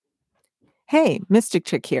Hey, Mystic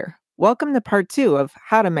Chick here. Welcome to part two of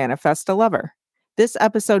How to Manifest a Lover. This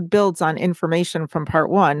episode builds on information from part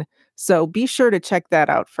one, so be sure to check that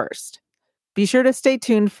out first. Be sure to stay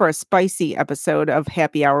tuned for a spicy episode of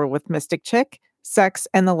Happy Hour with Mystic Chick, Sex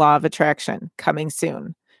and the Law of Attraction, coming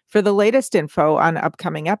soon. For the latest info on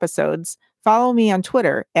upcoming episodes, follow me on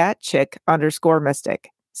Twitter at chick_mystic.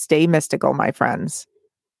 Stay mystical, my friends.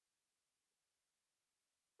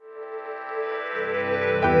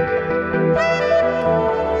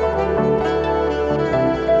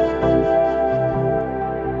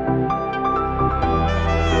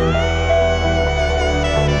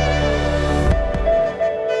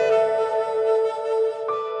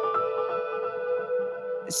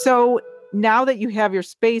 So now that you have your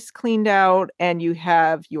space cleaned out and you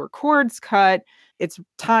have your cords cut, it's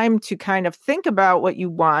time to kind of think about what you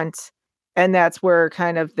want. And that's where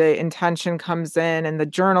kind of the intention comes in and the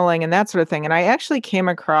journaling and that sort of thing. And I actually came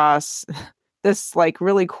across this like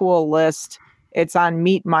really cool list. It's on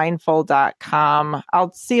meetmindful.com.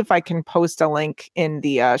 I'll see if I can post a link in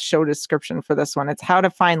the show description for this one. It's how to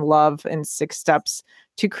find love in 6 steps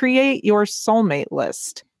to create your soulmate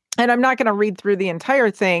list. And I'm not going to read through the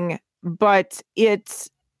entire thing, but it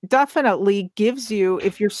definitely gives you,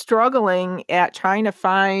 if you're struggling at trying to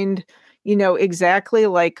find, exactly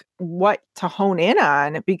like what to hone in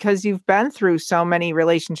on because you've been through so many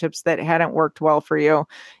relationships that hadn't worked well for you.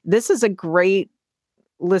 This is a great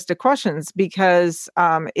list of questions because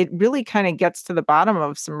it really kind of gets to the bottom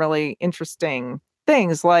of some really interesting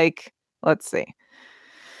things. Like, let's see.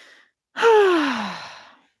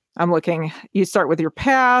 I'm looking, you start with your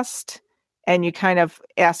past and you kind of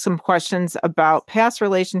ask some questions about past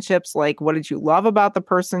relationships, like what did you love about the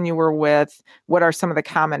person you were with? What are some of the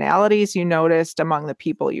commonalities you noticed among the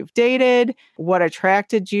people you've dated? What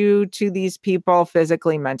attracted you to these people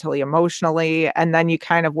physically, mentally, emotionally? And then you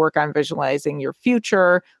kind of work on visualizing your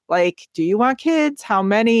future. Like, do you want kids? How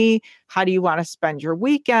many? How do you want to spend your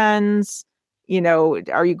weekends?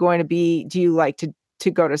 Are you going to be, do you like to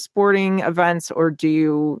go to sporting events, or do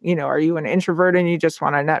you, are you an introvert and you just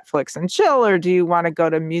want to Netflix and chill, or do you want to go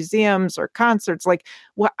to museums or concerts? Like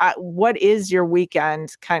what is your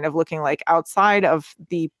weekend kind of looking like outside of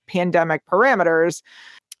the pandemic parameters?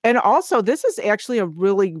 And also, this is actually a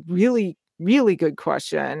really, really, really good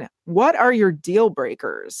question. What are your deal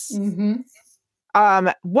breakers? Mm-hmm.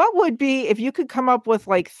 What would be, if you could come up with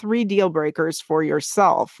like 3 deal breakers for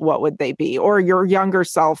yourself, what would they be? Or your younger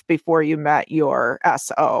self before you met your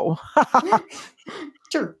SO?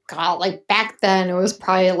 Sure. God, like back then it was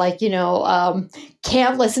probably like,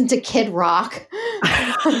 can't listen to Kid Rock.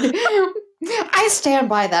 I stand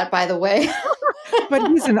by that, by the way. But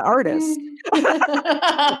he's an artist.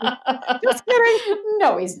 Just kidding.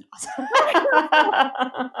 No, he's not.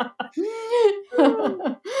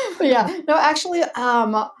 But yeah, no, actually,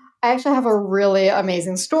 I actually have a really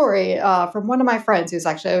amazing story from one of my friends who's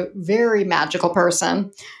actually a very magical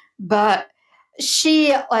person. But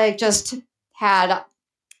she like just had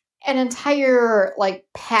an entire like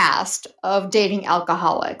past of dating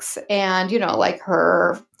alcoholics, and like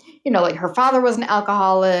her father was an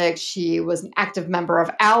alcoholic. She was an active member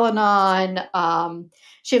of Al-Anon.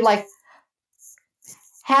 She like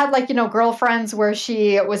had like girlfriends where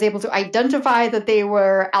she was able to identify that they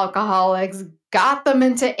were alcoholics, got them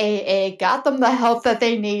into AA, got them the help that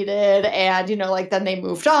they needed, and then they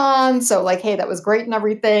moved on. So like, hey, that was great and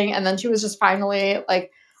everything. And then she was just finally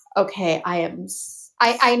like, okay, I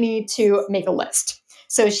need to make a list.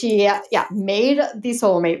 So she made the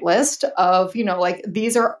soulmate list of like,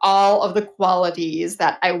 these are all of the qualities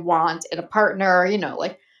that I want in a partner.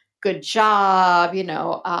 Like good job,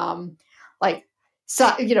 like, so,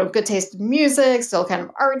 good taste in music, still kind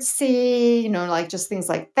of artsy, like just things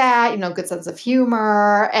like that, good sense of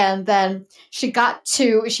humor. And then she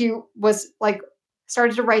was like,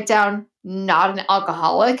 started to write down not an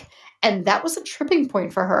alcoholic. And that was a tripping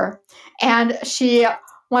point for her. And she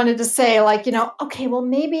wanted to say like, okay, well,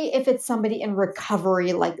 maybe if it's somebody in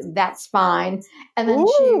recovery, like that's fine. And then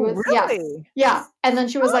she was, really? yeah. And then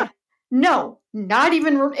she was like, no, not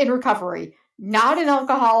even in recovery, not an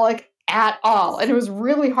alcoholic at all. And it was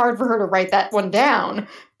really hard for her to write that one down,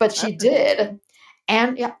 but she did.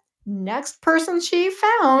 And yeah, next person she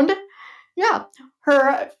found, yeah,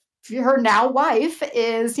 her now wife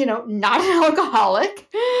is, not an alcoholic,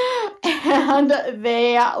 and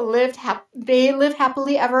they live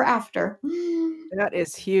happily ever after. That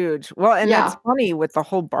is huge. Well, and that's funny with the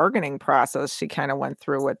whole bargaining process she kind of went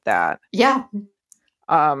through with that. Yeah.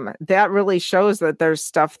 That really shows that there's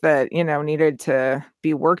stuff that, needed to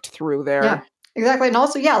be worked through there. Yeah, exactly. And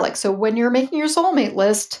also, yeah, like, so when you're making your soulmate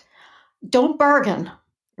list, don't bargain.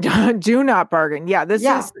 Do not bargain. Yeah,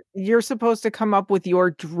 Yeah. you're supposed to come up with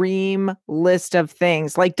your dream list of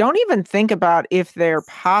things. Like, don't even think about if they're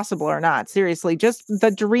possible or not. Seriously, just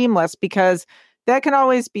the dream list, because that can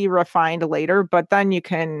always be refined later, but then you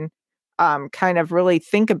can kind of really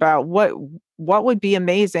think about what would be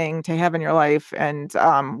amazing to have in your life, and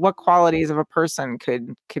what qualities of a person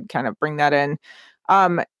could kind of bring that in.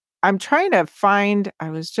 Um, I'm trying to find,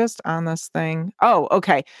 I was just on this thing. Oh,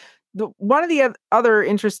 okay. One of the other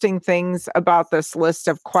interesting things about this list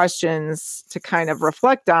of questions to kind of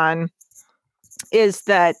reflect on is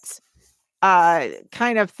that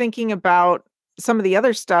kind of thinking about some of the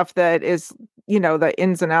other stuff that is, the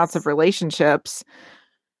ins and outs of relationships.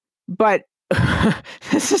 But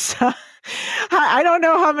this is, I don't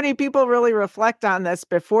know how many people really reflect on this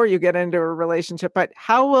before you get into a relationship, but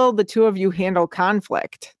how will the two of you handle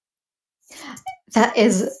conflict? That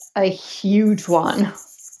is a huge one.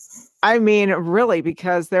 I mean, really,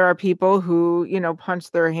 because there are people who,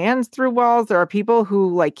 punch their hands through walls. There are people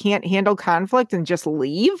who like can't handle conflict and just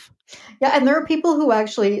leave. Yeah, and there are people who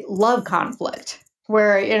actually love conflict,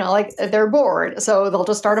 where, like they're bored, so they'll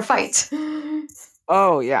just start a fight.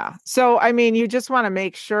 Oh, yeah. So, I mean, you just want to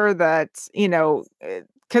make sure that,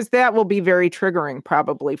 because that will be very triggering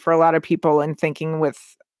probably for a lot of people in thinking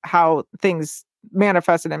with how things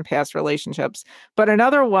manifested in past relationships. But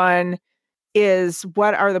another one is,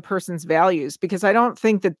 what are the person's values? Because I don't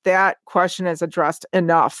think that question is addressed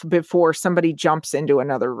enough before somebody jumps into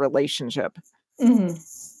another relationship. Hmm.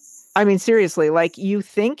 I mean, seriously, like, you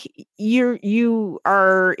think you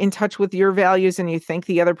are in touch with your values and you think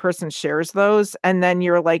the other person shares those, and then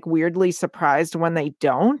you're like weirdly surprised when they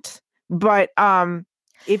don't. But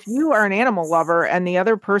if you are an animal lover and the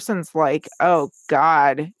other person's like, "Oh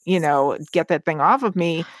God, get that thing off of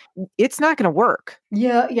me," it's not going to work.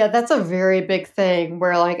 Yeah, that's a very big thing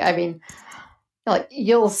where, like, I mean, like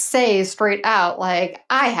you'll say straight out, like,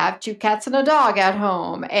 I have two cats and a dog at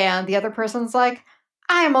home, and the other person's like,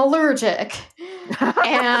 I'm allergic.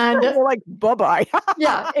 And You're like, bye-bye.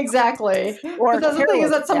 yeah, exactly. But Or that's the thing, is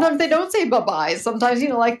hairless that cat. sometimes they don't say bye-bye. Sometimes,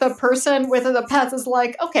 like the person with the pets is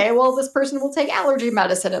like, okay, well, this person will take allergy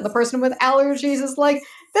medicine. And the person with allergies is like,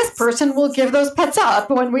 this person will give those pets up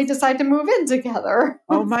when we decide to move in together.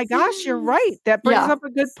 Oh my gosh, you're right. That brings Yeah. up a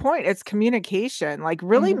good point. It's communication. Like,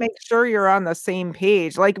 really Mhm. make sure you're on the same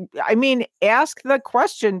page. Like, I mean, ask the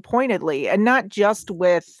question pointedly, and not just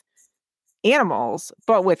with animals,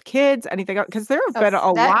 but with kids, anything else. Because there have Oh, been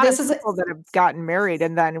a that lot of this is people that have gotten married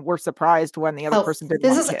and then were surprised when the other Oh, person didn't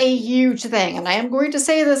this want is kids. a huge thing. And I am going to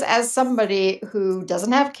say this as somebody who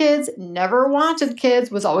doesn't have kids, never wanted kids,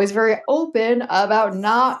 was always very open about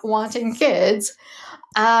not wanting kids.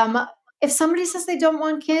 Um, if somebody says they don't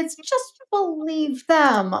want kids, just believe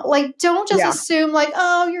them. Like, don't just Yeah. assume, like,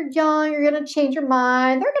 oh, you're young, you're going to change your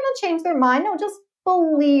mind. They're going to change their mind. No, just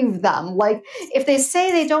believe them. Like, if they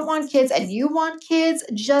say they don't want kids and you want kids,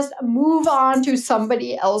 just move on to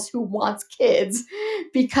somebody else who wants kids,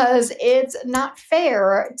 because it's not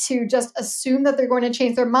fair to just assume that they're going to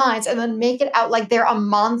change their minds and then make it out like they're a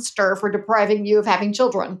monster for depriving you of having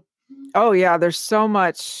children. Oh yeah, there's so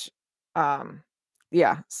much um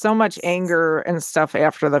so much anger and stuff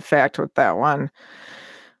after the fact with that one.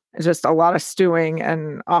 Just a lot of stewing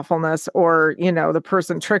and awfulness, or the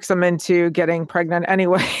person tricks them into getting pregnant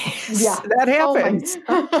anyways. Yeah. That Oh my. happens.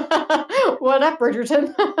 What up,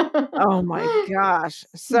 Bridgerton? Oh my gosh.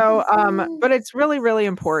 So but it's really, really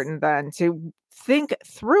important then to think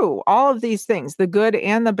through all of these things, the good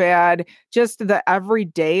and the bad, just the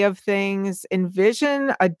everyday of things.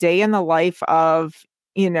 Envision a day in the life of,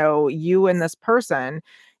 you and this person.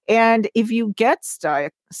 And if you get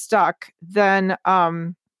stuck, then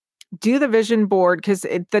do the vision board, because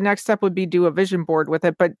the next step would be do a vision board with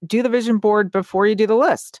it, but do the vision board before you do the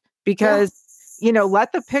list, Yeah. because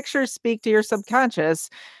let the pictures speak to your subconscious.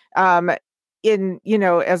 um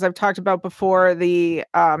as I've talked about before, the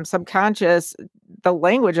subconscious, the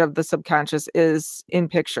language of the subconscious is in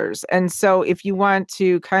pictures. And so if you want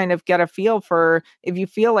to kind of get a feel for, if you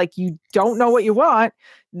feel like you don't know what you want,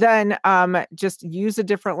 then just use a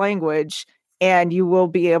different language, and you will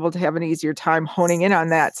be able to have an easier time honing in on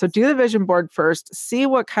that. So do the vision board first, see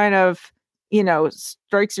what kind of,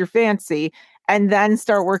 strikes your fancy, and then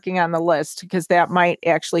start working on the list, because that might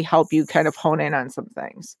actually help you kind of hone in on some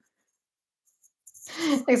things.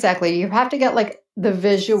 Exactly. You have to get like the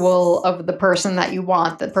visual of the person that you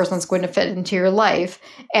want, the person that's going to fit into your life.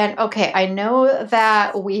 And okay, I know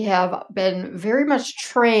that we have been very much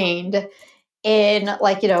trained in,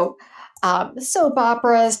 like, soap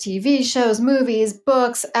operas, TV shows, movies,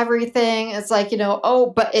 books, everything. It's like,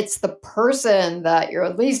 oh, but it's the person that you're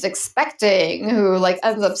least expecting who like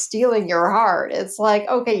ends up stealing your heart. It's like,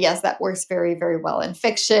 okay, yes, that works very, very well in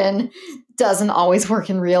fiction. Doesn't always work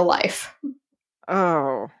in real life.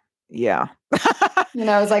 Oh, yeah.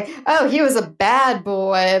 It's like, oh, he was a bad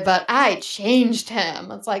boy, but I changed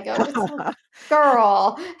him. It's like, oh,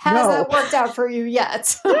 girl, has No. that worked out for you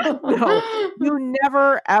yet? No, you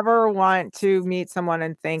never ever want to meet someone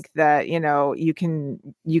and think that, you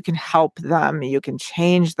can help them, you can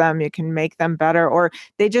change them, you can make them better, or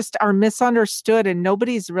they just are misunderstood and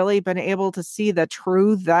nobody's really been able to see the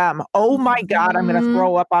true them. Oh my God, I'm going to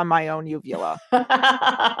throw up on my own uvula.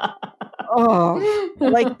 Oh,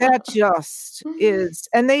 like that just is.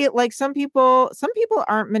 And they like some people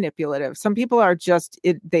aren't manipulative. Some people are just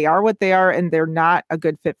they are what they are and they're not a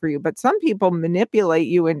good fit for you. But some people manipulate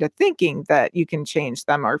you into thinking that you can change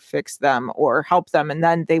them or fix them or help them, and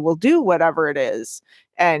then they will do whatever it is.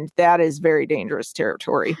 And that is very dangerous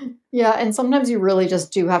territory. Yeah, and sometimes you really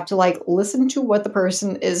just do have to like listen to what the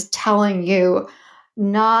person is telling you,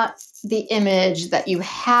 not the image that you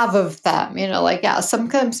have of them. Like, yeah,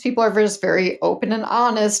 sometimes people are just very open and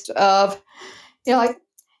honest of, like,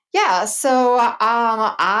 yeah, so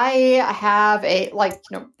I have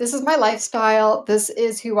this is my lifestyle, this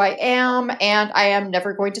is who I am, and I am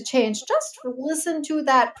never going to change. Just listen to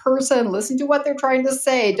that person, listen to what they're trying to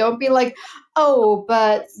say. Don't be like, oh,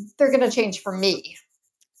 but they're going to change for me.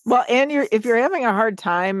 Well, and if you're having a hard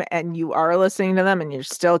time and you are listening to them and you're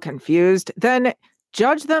still confused, then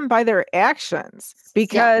judge them by their actions,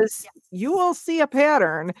 because you will see a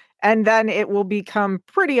pattern and then it will become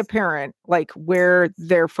pretty apparent like where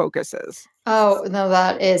their focus is. Oh, no,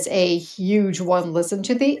 that is a huge one. Listen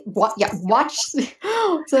to watch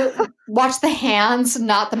so watch the hands,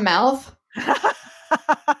 not the mouth.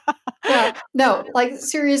 Yeah, no, like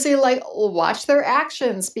seriously, like watch their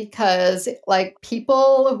actions, because like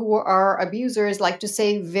people who are abusers like to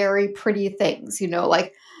say very pretty things,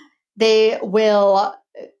 like they will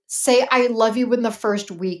say I love you in the first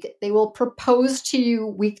week. They will propose to you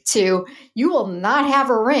week 2. You will not have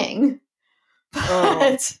a ring.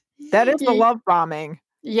 But that is the love bombing.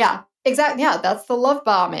 Yeah, exactly. Yeah, that's the love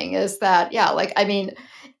bombing, is that, yeah, like, I mean,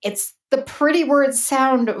 it's the pretty words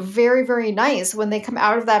sound very, very nice when they come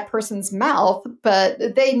out of that person's mouth, but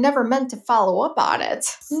they never meant to follow up on it.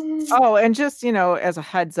 Oh, and just, as a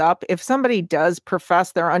heads up, if somebody does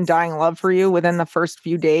profess their undying love for you within the first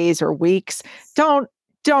few days or weeks, don't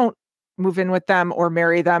move in with them or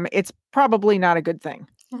marry them. It's probably not a good thing.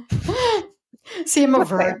 See, I'm a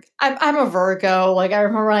Virgo. I'm a Virgo. Like, I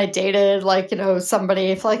remember when I dated,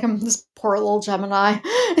 somebody, like, I'm this poor little Gemini.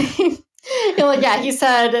 He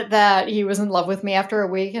said that he was in love with me after a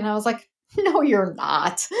week, and I was like, no, you're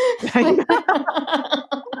not. I'm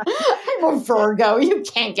a Virgo. You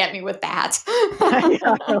can't get me with that.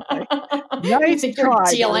 Nice you think you're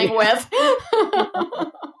dealing with.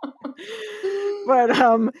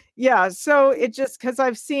 But yeah, so it just, because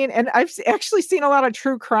I've actually seen a lot of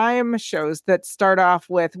true crime shows that start off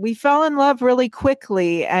with, we fell in love really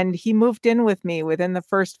quickly and he moved in with me within the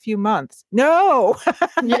first few months. No.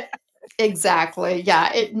 Yeah, exactly.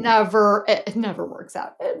 Yeah, it never works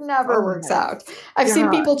out. It never works out. I've seen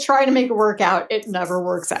people try to make it work out. It never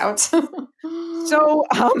works out. So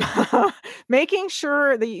making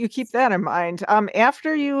sure that you keep that in mind,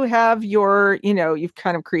 after you have your, you've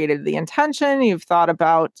kind of created the intention, you've thought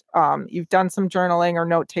about, you've done some journaling or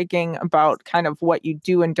note taking about kind of what you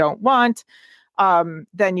do and don't want.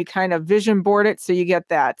 Then you kind of vision board it. So you get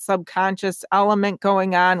that subconscious element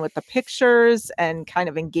going on with the pictures and kind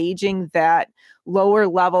of engaging that lower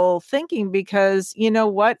level thinking, because you know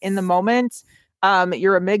what, in the moment,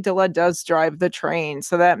 your amygdala does drive the train.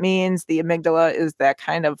 So that means the amygdala is that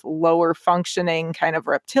kind of lower functioning kind of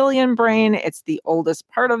reptilian brain. It's the oldest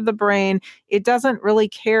part of the brain. It doesn't really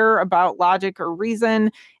care about logic or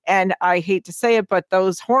reason. And I hate to say it, but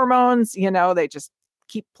those hormones, they just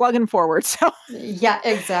keep plugging forward. So yeah,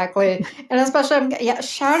 exactly. And especially,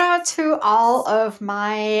 shout out to all of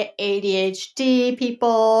my ADHD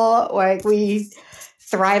people. Like, we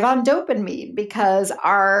thrive on dopamine because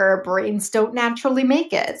our brains don't naturally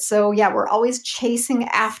make it. So yeah, we're always chasing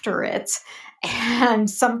after it. And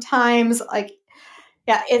sometimes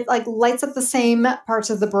it like lights up the same parts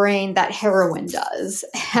of the brain that heroin does.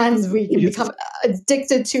 And we can become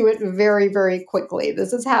addicted to it very, very quickly.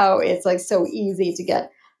 This is how it's like so easy to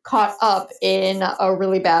get caught up in a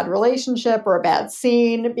really bad relationship or a bad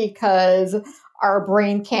scene, because our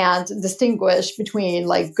brain can't distinguish between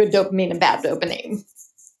like good dopamine and bad dopamine.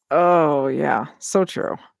 Oh yeah, so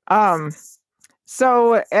true.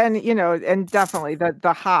 So, and and definitely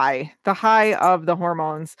the high of the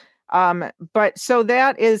hormones. But so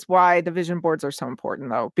that is why the vision boards are so important,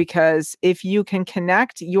 though, because if you can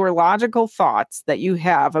connect your logical thoughts that you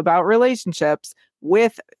have about relationships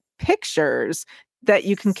with pictures that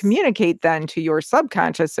you can communicate then to your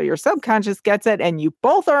subconscious, so your subconscious gets it and you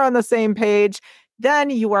both are on the same page, then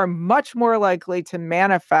you are much more likely to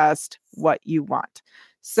manifest what you want.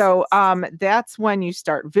 So that's when you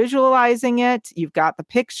start visualizing it. You've got the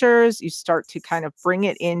pictures, you start to kind of bring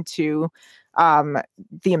it into um,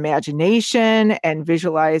 the imagination and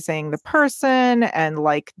visualizing the person and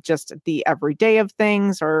like just the everyday of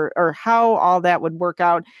things or how all that would work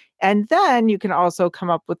out. And then you can also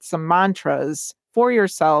come up with some mantras for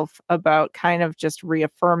yourself about kind of just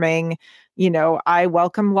reaffirming, I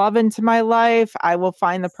welcome love into my life. I will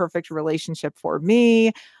find the perfect relationship for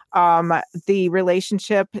me. The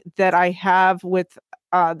relationship that I have with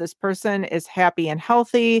this person is happy and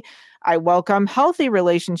healthy. I welcome healthy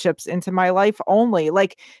relationships into my life only.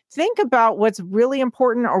 Like, think about what's really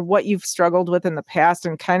important or what you've struggled with in the past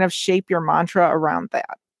and kind of shape your mantra around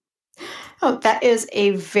that. Oh, that is a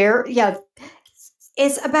very, yeah.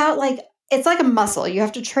 It's about like, it's like a muscle. You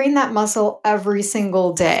have to train that muscle every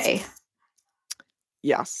single day.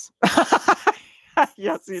 Yes.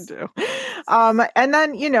 Yes, you do. And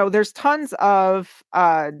then, there's tons of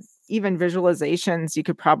even visualizations you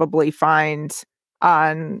could probably find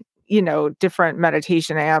on, different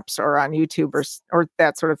meditation apps or on YouTube or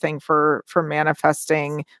that sort of thing for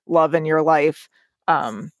manifesting love in your life.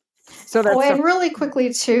 So Oh, that's and really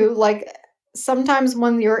quickly too, like sometimes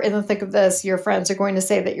when you're in the thick of this, your friends are going to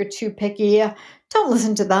say that you're too picky. Don't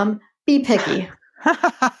listen to them. Be picky.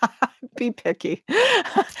 Be picky.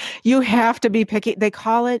 You have to be picky. They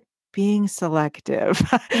call it being selective.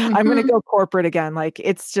 I'm going to go corporate again. Like,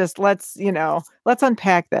 it's just, let's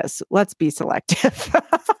unpack this. Let's be selective.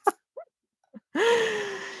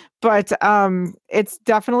 But it's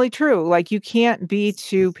definitely true. Like, you can't be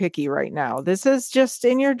too picky right now. This is just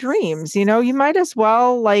in your dreams. You might as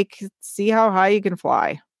well like see how high you can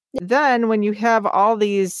fly. Then when you have all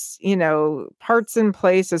these, parts in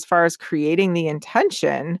place as far as creating the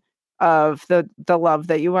intention of the love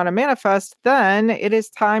that you want to manifest, then it is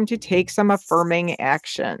time to take some affirming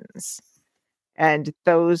actions. And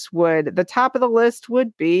the top of the list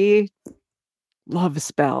would be love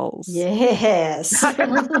spells. Yes.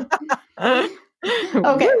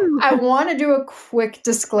 Okay, I want to do a quick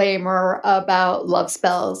disclaimer about love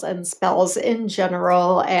spells and spells in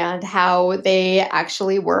general and how they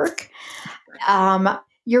actually work.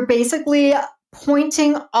 You're basically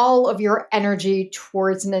pointing all of your energy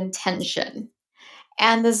towards an intention.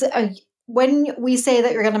 And this, when we say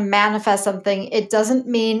that you're going to manifest something, it doesn't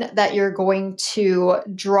mean that you're going to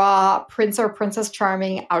draw Prince or Princess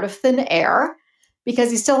Charming out of thin air, because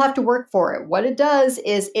you still have to work for it. What it does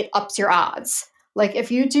is it ups your odds. Like if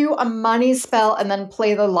you do a money spell and then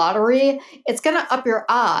play the lottery, it's going to up your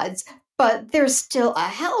odds, but there's still a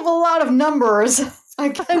hell of a lot of numbers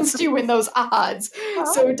against you in those odds.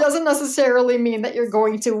 So it doesn't necessarily mean that you're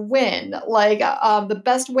going to win. Like the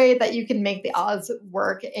best way that you can make the odds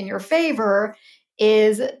work in your favor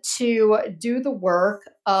is to do the work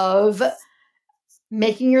of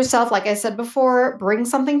making yourself, like I said before, bring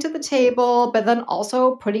something to the table, but then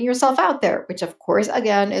also putting yourself out there, which of course,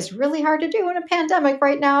 again, is really hard to do in a pandemic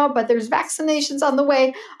right now, but there's vaccinations on the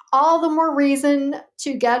way. All the more reason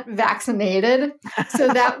to get vaccinated so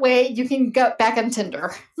that way you can get back on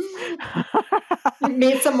Tinder.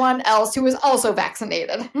 Meet someone else who is also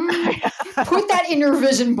vaccinated. Put that in your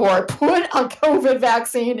vision board. Put a COVID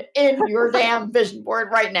vaccine in your damn vision board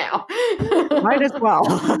right now. Might as well.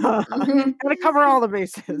 Gotta cover all the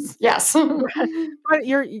bases. Yes. But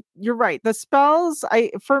you're right. The spells,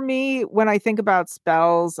 for me, when I think about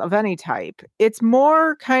spells of any type, it's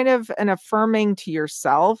more kind of an affirming to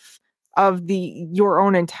yourself of your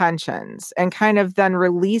own intentions and kind of then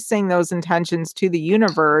releasing those intentions to the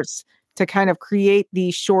universe to kind of create the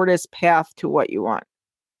shortest path to what you want.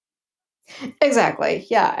 Exactly.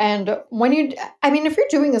 Yeah. And if you're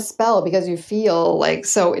doing a spell because you feel like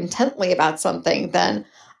so intently about something, then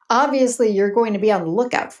obviously you're going to be on the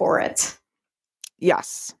lookout for it.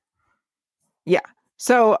 Yes. Yeah.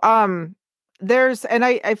 So,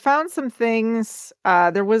 I found some things.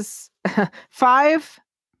 There was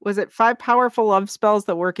was it 5 powerful love spells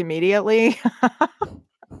that work immediately?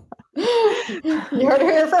 You heard it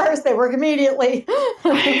here first. They work immediately.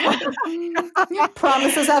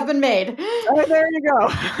 Promises have been made. Oh, there you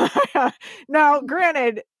go. Now,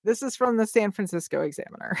 granted, this is from the San Francisco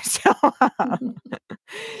Examiner. So,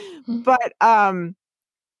 but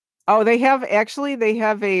Oh, they have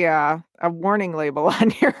a warning label on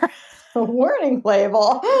here. A warning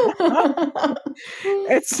label.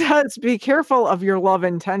 It says, be careful of your love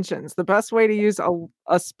intentions. The best way to use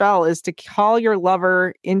a spell is to call your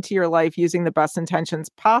lover into your life using the best intentions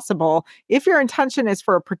possible. If your intention is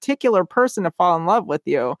for a particular person to fall in love with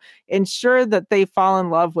you, ensure that they fall in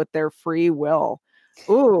love with their free will.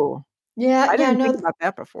 Ooh, Yeah, I yeah, didn't think no, about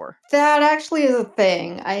that before. that actually is a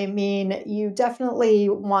thing. I mean, you definitely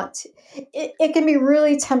want to, it can be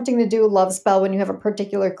really tempting to do a love spell when you have a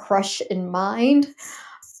particular crush in mind,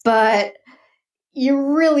 but you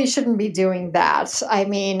really shouldn't be doing that. I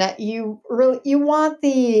mean, you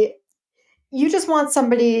just want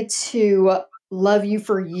somebody to love you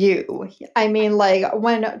for you. I mean, like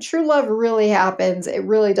when true love really happens, it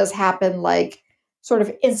really does happen like sort of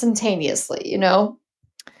instantaneously, you know?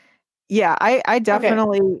 Yeah, I Okay.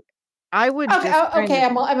 definitely, I would Okay, just kind okay,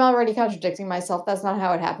 of, I'm already contradicting myself. That's not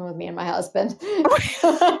how it happened with me and my husband.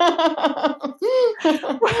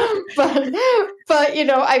 but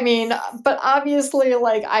I mean, but obviously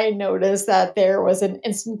like I noticed that there was an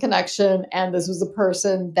instant connection and this was a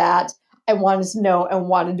person that I wanted to know and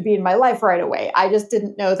wanted to be in my life right away. I just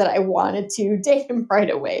didn't know that I wanted to date him right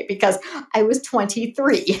away because I was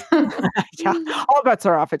 23. yeah, all bets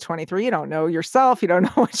are off at 23. You don't know yourself. You don't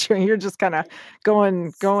know what you're just kind of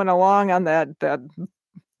going along on that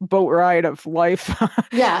boat ride of life.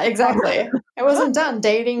 Yeah, exactly. I wasn't done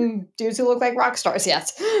dating dudes who look like rock stars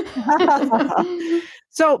yet.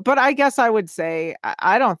 So, but I guess I would say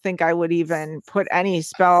I don't think I would even put any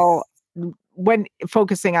spell when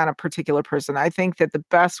focusing on a particular person. I think that the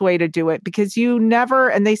best way to do it, because you never,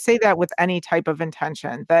 and they say that with any type of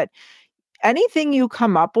intention, that anything you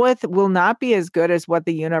come up with will not be as good as what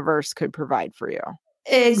the universe could provide for you.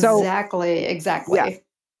 So, Exactly, yeah, exactly.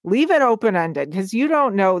 leave it open ended because you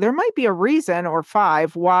don't know. There might be a reason or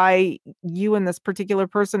five why you and this particular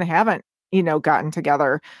person haven't, gotten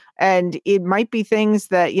together. And it might be things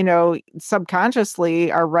that,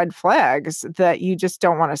 subconsciously are red flags that you just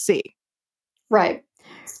don't want to see. Right,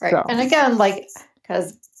 right. So, And again, like,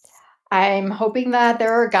 because I'm hoping that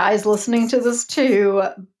there are guys listening to this too,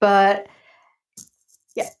 but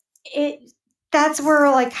yeah, it that's where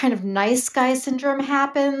like kind of nice guy syndrome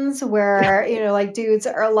happens, where like dudes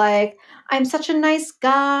are like, I'm such a nice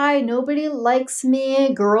guy, nobody likes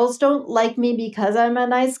me, girls don't like me because I'm a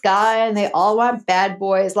nice guy, and they all want bad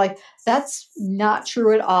boys. Like, that's not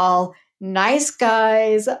true at all. Nice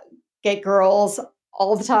guys get girls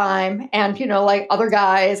all the time, and like other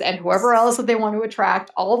guys and whoever else that they want to attract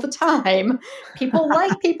all the time. People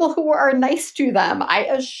like people who are nice to them, I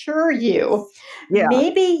assure you. yeah.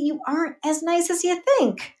 Maybe you aren't as nice as you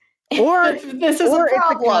think. Or This is a or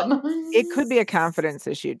problem. it could be a confidence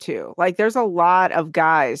issue too. Like there's a lot of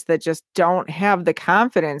guys that just don't have the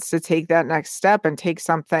confidence to take that next step and take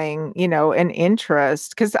something, an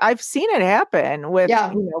interest. Cause I've seen it happen with,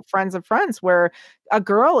 Yeah. friends of friends where a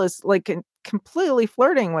girl is like completely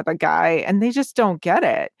flirting with a guy and they just don't get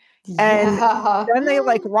it. And Yeah. then they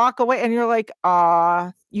like walk away and you're like,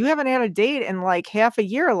 you haven't had a date in like half a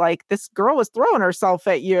year. Like this girl was throwing herself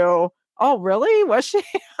at you. Oh, really? Was she?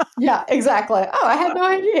 Yeah, exactly. Oh, I had no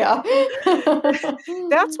idea.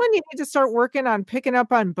 That's when you need to start working on picking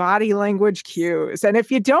up on body language cues. And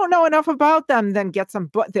if you don't know enough about them, then get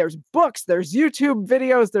some there's books, there's YouTube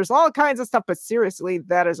videos, there's all kinds of stuff, but seriously,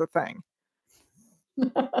 that is a thing.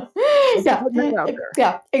 Just Yeah. putting it out there.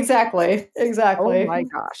 Yeah, exactly. Oh Exactly. my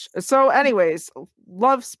gosh. So anyways,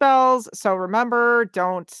 love spells. So remember,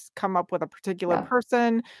 don't come up with a particular Yeah.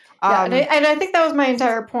 person. Yeah, and Um I think that was my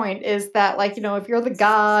entire point, is that like, if you're the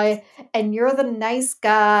guy and you're the nice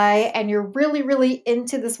guy and you're really, really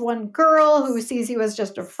into this one girl who sees you as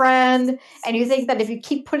just a friend, and you think that if you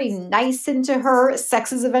keep putting nice into her,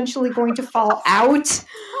 sex is eventually going to fall out.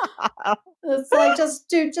 It's like, just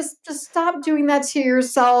dude, just stop doing that to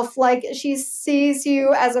yourself. Like, she sees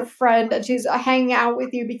you as a friend and she's hanging out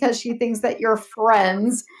with you because she thinks that you're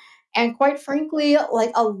friends. And quite frankly,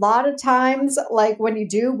 like a lot of times, like when you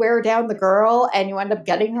do wear down the girl and you end up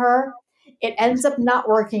getting her, it ends up not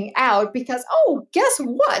working out because, oh, guess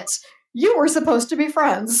what? You were supposed to be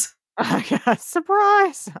friends. Yeah,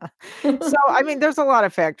 surprise. So, I mean, there's a lot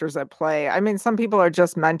of factors at play. I mean, some people are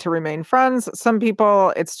just meant to remain friends. Some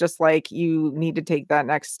people, it's just like you need to take that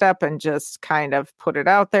next step and just kind of put it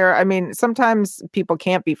out there. I mean, sometimes people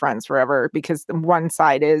can't be friends forever because one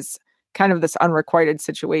side is kind of this unrequited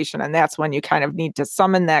situation. And that's when you kind of need to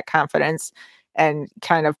summon that confidence and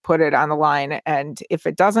kind of put it on the line. And if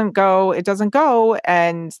it doesn't go, it doesn't go.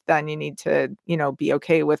 And then you need to, be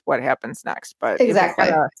okay with what happens next. But if it's Exactly.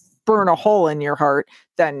 gonna burn a hole in your heart,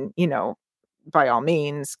 then, by all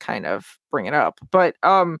means kind of bring it up. But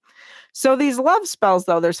so these love spells,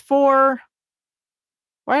 though, there's 4.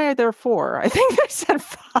 Why are there 4? I think they said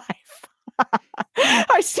 5.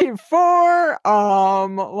 I see 4.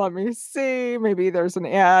 Let me see. Maybe there's an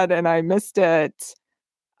ad and I missed it.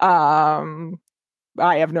 I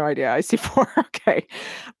have no idea. I see 4. Okay.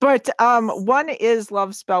 But one is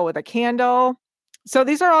love spell with a candle. So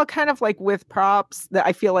these are all kind of like with props that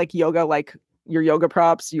I feel like yoga, like your yoga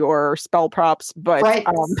props, your spell props. But Right.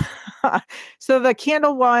 So the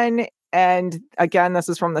candle one, and again, this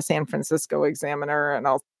is from the San Francisco Examiner, and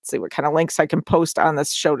I'll see what kind of links I can post on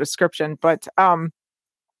this show description. But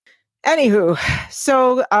anywho,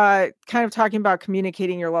 so kind of talking about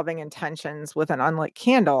communicating your loving intentions with an unlit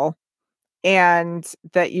candle, and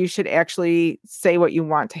that you should actually say what you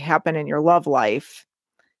want to happen in your love life.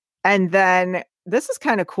 And then this is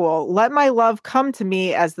kind of cool. Let my love come to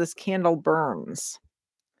me as this candle burns.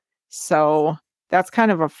 So that's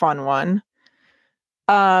kind of a fun one.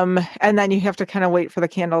 And then you have to kind of wait for the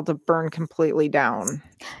candle to burn completely down.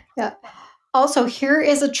 Yeah. Also, here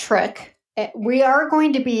is a trick. We are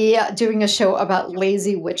going to be doing a show about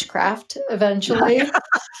lazy witchcraft eventually.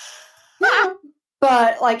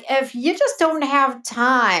 But like, if you just don't have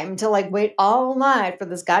time to like wait all night for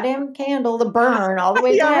this goddamn candle to burn all the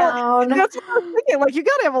way down. That's what I'm thinking. Like, you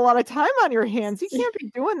got to have a lot of time on your hands. You can't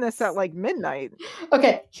be doing this at like midnight.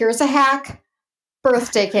 Okay, here's a hack.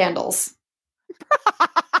 Birthday candles. That's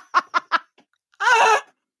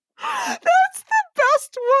the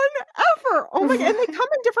best one ever. Oh my God. And they come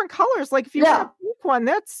in different colors. Like if you want a pink one,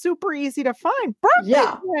 that's super easy to find. Birthday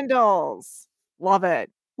candles. Love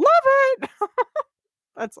it. Love it.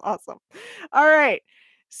 That's awesome. All right.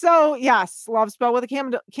 So yes, love spell with a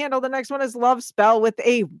candle. The next one is love spell with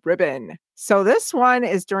a ribbon. So this one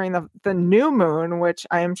is during the new moon, which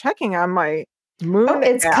I am checking on my moon. Oh,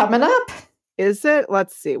 it's app. coming up. Is it?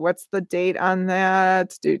 Let's see. What's the date on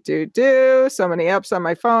that? So many apps on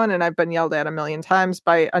my phone, and I've been yelled at a million times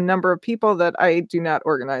by a number of people that I do not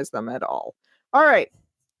organize them at all. All right.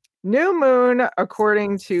 New moon,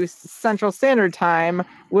 according to Central Standard Time,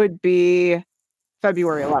 would be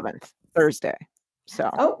February 11th, Thursday.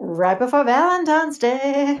 So, right before Valentine's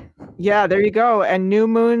Day. Yeah, there you go. And new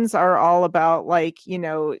moons are all about like,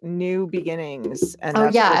 new beginnings. And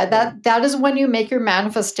that is when you make your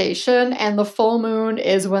manifestation, and the full moon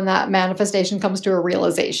is when that manifestation comes to a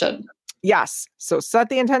realization. Yes. So set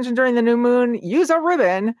the intention during the new moon, use a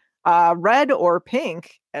ribbon, red or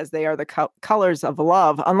pink, as they are the colors of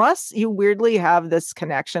love, unless you weirdly have this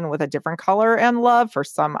connection with a different color and love for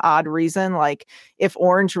some odd reason. Like if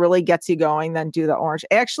orange really gets you going, then do the orange.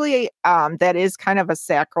 Actually, that is kind of a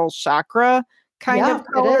sacral chakra kind of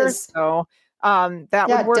color. It is. So that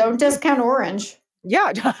would work. Don't discount orange.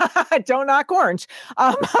 Yeah, don't knock orange.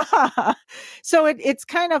 So it's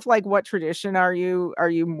kind of like, what tradition are you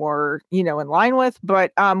more, in line with?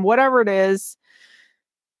 But whatever it is,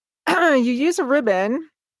 you use a ribbon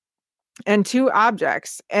and 2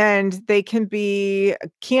 objects, and they can be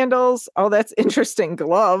candles. Oh, that's interesting.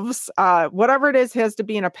 Gloves. Whatever it is has to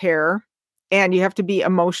be in a pair, and you have to be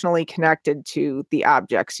emotionally connected to the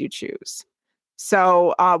objects you choose.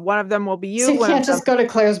 So one of them will be you. So you can't just go to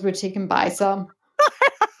Claire's boutique and buy some.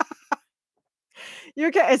 You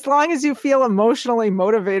can, as long as you feel emotionally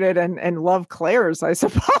motivated and love Claire's, I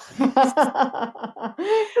suppose. Who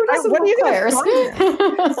doesn't love Claire's?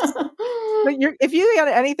 But if you get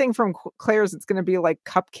anything from Claire's, it's going to be like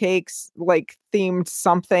cupcakes, like themed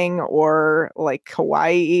something, or like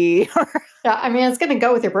kawaii. Yeah, I mean, it's going to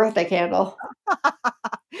go with your birthday candle.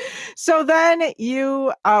 So then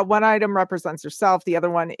one item represents yourself. The other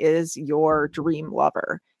one is your dream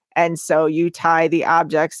lover. And so you tie the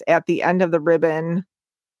objects at the end of the ribbon.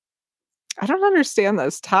 I don't understand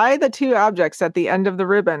this. Tie the 2 objects at the end of the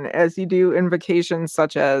ribbon as you do invocations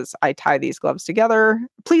such as, I tie these gloves together.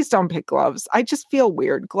 Please don't pick gloves. I just feel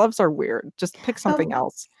weird. Gloves are weird. Just pick something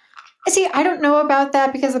else. See, I don't know about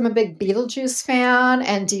that because I'm a big Beetlejuice fan,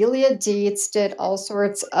 and Delia Dietz did all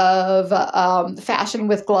sorts of fashion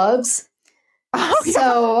with gloves. Oh, yeah.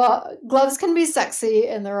 So gloves can be sexy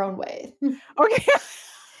in their own way. Okay.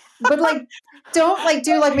 But like, don't like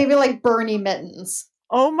do like maybe like Bernie mittens.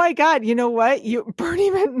 Oh my God. You know what?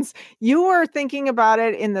 Bernie mittens, you were thinking about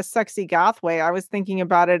it in the sexy goth way. I was thinking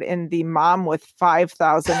about it in the mom with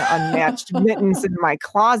 5,000 unmatched mittens in my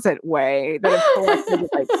closet way that have collected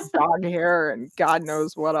like dog hair and God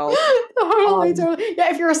knows what else. Totally.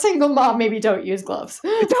 Yeah, if you're a single mom, maybe don't use gloves.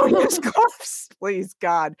 Don't use gloves, please,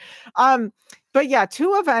 God. But yeah,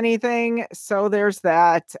 2 of anything. So there's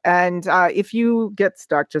that. And if you get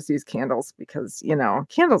stuck, just use candles because,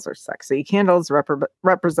 candles are sexy. Candles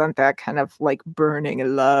represent that kind of like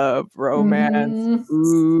burning love, romance. Mhm.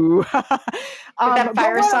 Ooh. Get that But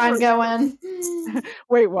fire sign going.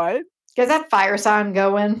 wait, what? Get that fire sign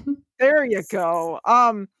going. There you go.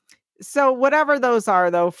 So whatever those are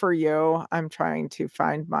though for you, I'm trying to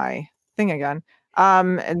find my thing again.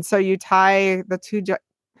 And so you tie the two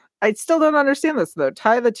I still don't understand this though.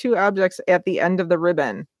 Tie the 2 objects at the end of the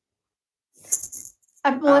ribbon.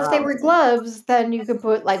 Well, if they were gloves, then you could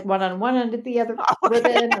put like one on one end of the other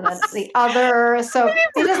ribbon and then the other. So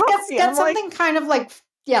they just get something kind of like,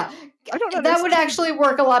 yeah, I don't that understand. would actually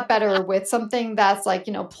work a lot better with something that's like,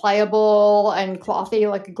 playable and clothy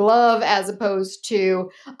like a glove as opposed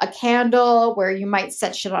to a candle where you might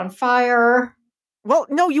set shit on fire. Well,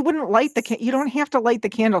 no, you wouldn't light you don't have to light the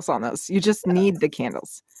candles on this. You just need the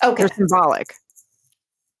candles. Okay. They're symbolic.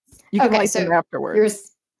 You can light them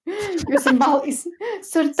afterwards. You're symbolic.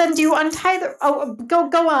 So then do you untie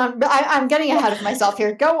go on. I'm getting ahead of myself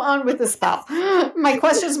here. Go on with the spell. My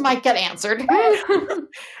questions might get answered.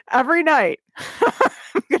 Every night.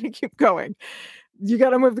 I'm going to keep going. You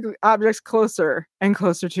got to move the objects closer and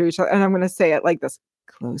closer to each other. And I'm going to say it like this.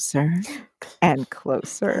 Closer and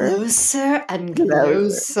closer. Closer and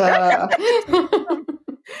closer.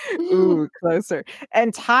 Ooh, closer.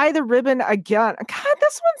 And tie the ribbon again. God,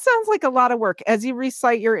 this one sounds like a lot of work as you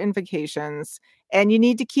recite your invocations. And you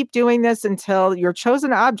need to keep doing this until your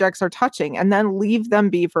chosen objects are touching and then leave them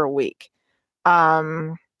be for a week.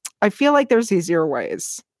 I feel like there's easier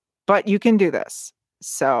ways, but you can do this.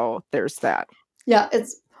 So there's that. Yeah,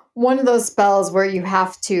 it's one of those spells where you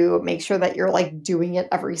have to make sure that you're like doing it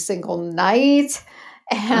every single night.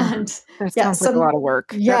 And that sounds like a lot of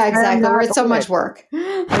work. Yeah, exactly. It's so much work.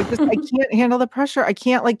 I can't handle the pressure. I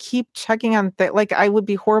can't like keep checking on like I would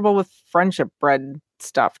be horrible with friendship bread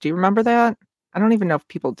stuff. Do you remember that? I don't even know if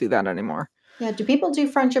people do that anymore. Yeah, do people do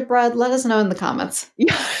friendship bread? Let us know in the comments.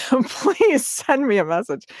 Yeah, please send me a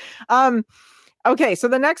message. Okay, so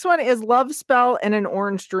the next one is love spell and an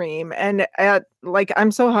orange dream. And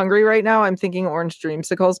I'm so hungry right now. I'm thinking orange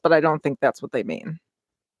dreamsicles, but I don't think that's what they mean.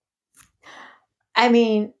 I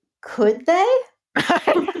mean, could they?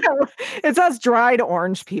 It says dried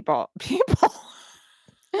orange people.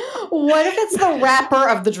 What if it's the wrapper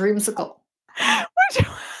of the dreamsicle?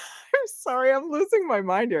 I'm sorry, I'm losing my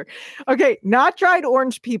mind here. Okay, not dried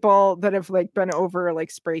orange people that have like been over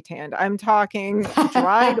like spray tanned. I'm talking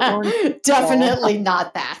dried orange. Definitely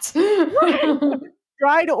not that.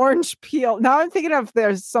 Dried orange peel. Now I'm thinking of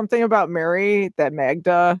there's something about Mary that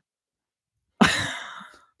Magda.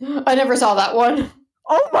 I never saw that one.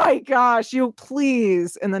 Oh my gosh, you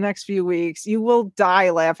please in the next few weeks. You will die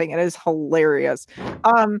laughing. It is hilarious.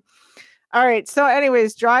 All right. So,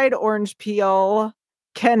 anyways, dried orange peel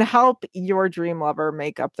can help your dream lover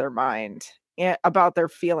make up their mind about their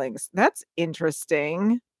feelings. That's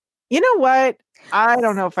interesting. You know what? I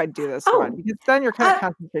don't know if I'd do this one because then you're kind of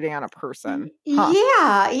concentrating on a person.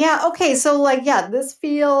 Huh. Yeah. Okay. So this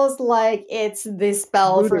feels like it's this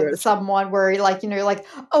spell for someone where you're like,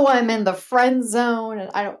 oh, I'm in the friend zone and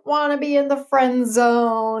I don't want to be in the friend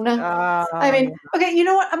zone. I mean, okay, you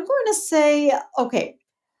know what? I'm going to say, okay,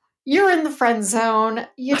 you're in the friend zone.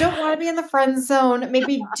 You don't want to be in the friend zone.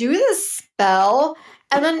 Maybe do this spell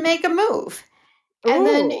and then make a move. And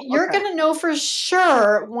then you're going to know for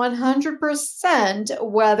sure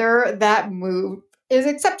 100% whether that move is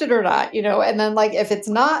accepted or not, and then if it's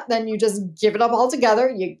not, then you just give it up altogether.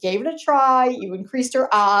 You gave it a try. You increased your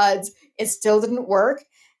odds. It still didn't work.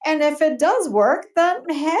 And if it does work, then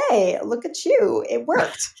hey, look at you. It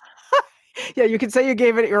worked. Yeah, you can say you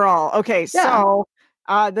gave it your all. Okay, yeah. So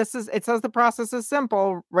it says the process is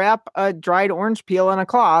simple. Wrap a dried orange peel in a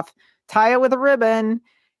cloth, tie it with a ribbon,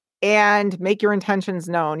 and make your intentions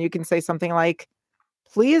known. You can say something like,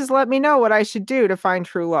 please let me know what I should do to find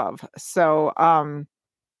true love. So,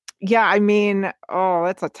 yeah, I mean,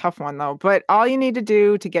 that's a tough one though. But all you need to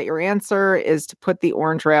do to get your answer is to put the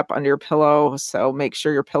orange wrap under your pillow. So make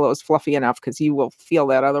sure your pillow is fluffy enough because you will feel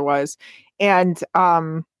that otherwise. And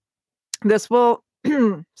this will,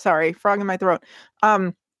 sorry, frog in my throat,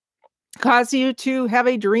 cause you to have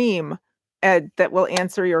a dream that will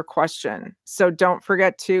answer your question. So don't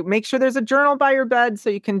forget to make sure there's a journal by your bed so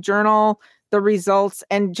you can journal the results.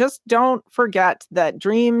 And just don't forget that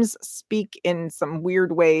dreams speak in some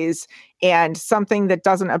weird ways. And something that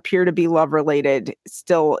doesn't appear to be love related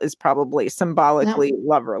still is probably symbolically No.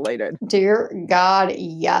 love related. Dear God,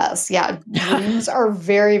 yes. Yeah, dreams are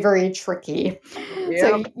very, very tricky.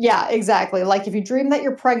 So, Yep. yeah, exactly. Like if you dream that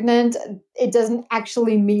you're pregnant, it doesn't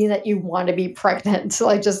actually mean that you want to be pregnant.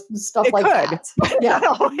 Like just stuff It like could, that. but Yeah.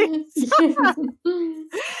 not always.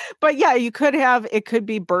 But yeah, it could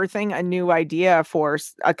be birthing a new idea for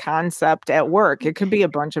a concept at work. It could be a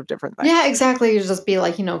bunch of different things. Yeah, exactly. You just be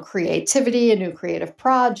like, creativity, a new creative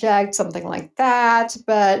project, something like that.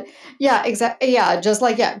 But yeah, exactly. Yeah, just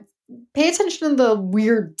like, yeah, pay attention to the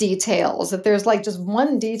weird details. If there's like just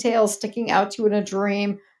one detail sticking out to you in a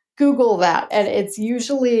dream, Google that. And it's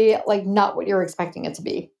usually like not what you're expecting it to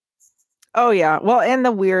be. Oh yeah. Well, and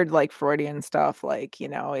the weird like Freudian stuff, like,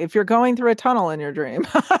 if you're going through a tunnel in your dream.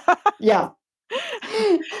 Yeah.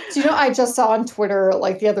 So, I just saw on Twitter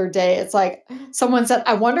like the other day, it's like someone said,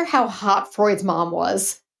 I wonder how hot Freud's mom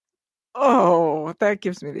was. Oh, that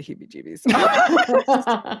gives me the heebie-jeebies.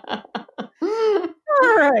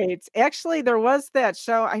 All right. Actually, there was that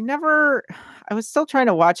show. I was still trying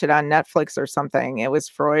to watch it on Netflix or something. It was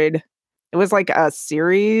Freud. It was like a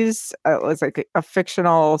series. It was like a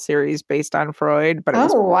fictional series based on Freud, but it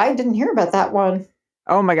was, Oh, I didn't hear about that one.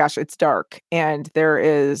 oh my gosh, it's dark. And there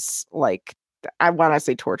is like, I want to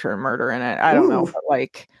say torture and murder in it. I don't know, Ooh. but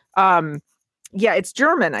like, yeah, it's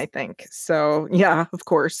German, I think. So yeah, of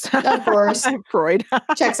course. Of course. Freud.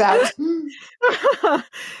 Checks out.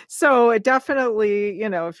 So it definitely,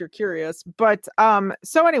 if you're curious. But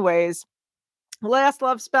so anyways, last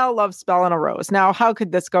love spell in a rose. Now, how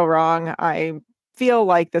could this go wrong? I feel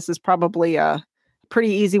like this is probably a pretty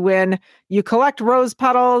easy win. You collect rose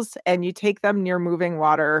petals and you take them near moving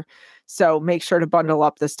water. So make sure to bundle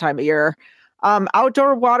up this time of year.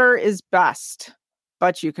 Outdoor water is best,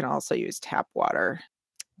 but you can also use tap water.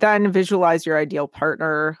 Then visualize your ideal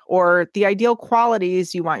partner or the ideal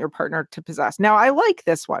qualities you want your partner to possess. Now, I like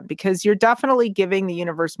this one because you're definitely giving the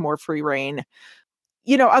universe more free reign.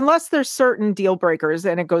 Unless there's certain deal breakers,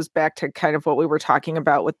 and it goes back to kind of what we were talking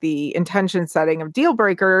about with the intention setting of deal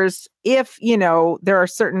breakers. If, there are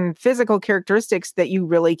certain physical characteristics that you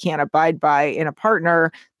really can't abide by in a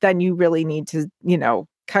partner, then you really need to,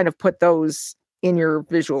 kind of put those in your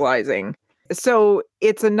visualizing. So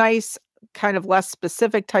it's a nice kind of less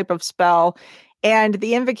specific type of spell. And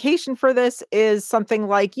the invocation for this is something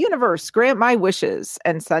like, universe, grant my wishes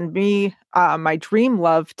and send me my dream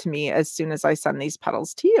love to me as soon as I send these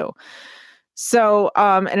petals to you. So,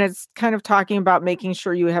 and it's kind of talking about making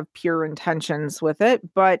sure you have pure intentions with it,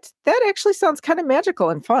 but that actually sounds kind of magical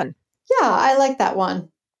and fun. Yeah, I like that one.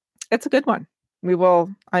 It's a good one.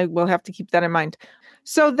 I will have to keep that in mind.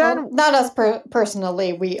 So then, well, not us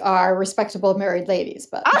personally, we are respectable married ladies,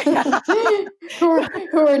 but who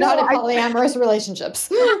are not in polyamorous relationships.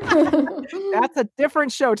 That's a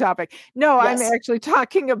different show topic. No, yes. I'm actually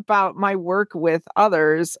talking about my work with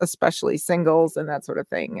others, especially singles and that sort of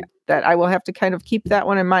thing, that I will have to kind of keep that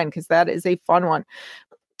one in mind because that is a fun one.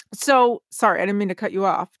 So, sorry, I didn't mean to cut you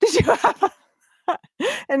off. Did you have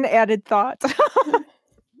an added thought?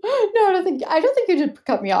 No, I don't think you did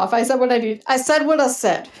cut me off. I said what I need. I said what I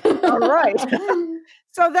said. All right.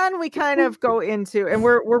 So then we kind of go into, and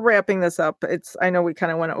we're wrapping this up. I know we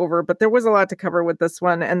kind of went over, but there was a lot to cover with this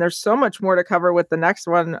one, and there's so much more to cover with the next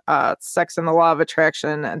one, Sex and the Law of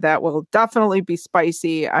Attraction, and that will definitely be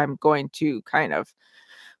spicy. I'm going to kind of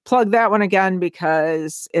plug that one again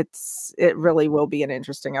because it really will be an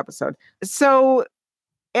interesting episode. So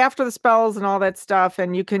after the spells and all that stuff,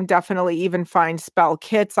 and you can definitely even find spell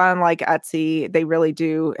kits on like Etsy. They really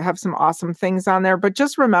do have some awesome things on there. But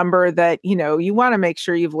just remember that, you want to make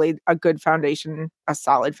sure you've laid a good foundation, a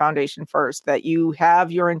solid foundation first, that you have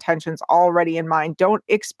your intentions already in mind. Don't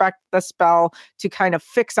expect the spell to kind of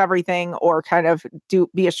fix everything or kind of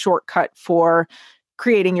be a shortcut for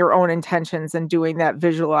creating your own intentions and doing that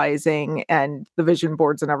visualizing and the vision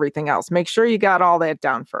boards and everything else. Make sure you got all that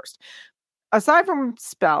down first. Aside from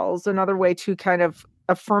spells, another way to kind of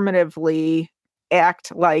affirmatively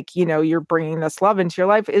act like, you're bringing this love into your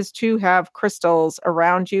life is to have crystals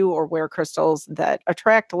around you or wear crystals that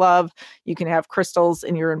attract love. You can have crystals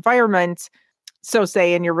in your environment. So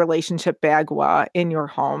say in your relationship bagua in your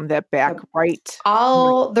home, that back right.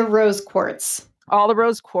 All the rose quartz. All the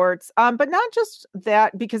rose quartz. But not just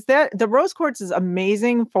that, because the rose quartz is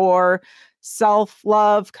amazing for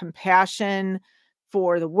self-love, compassion,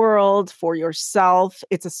 for the world, for yourself.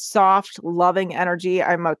 It's a soft, loving energy.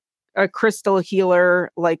 I'm a crystal healer,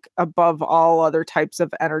 like above all other types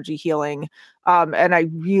of energy healing. And I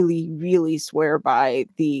really, really swear by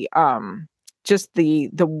the just the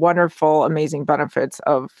wonderful, amazing benefits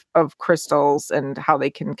of crystals and how they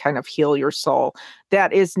can kind of heal your soul.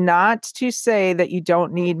 That is not to say that you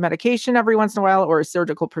don't need medication every once in a while or a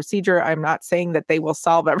surgical procedure. I'm not saying that they will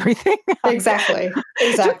solve everything. Exactly. Just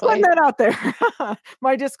putting Exactly. that out there.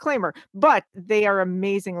 My disclaimer. But they are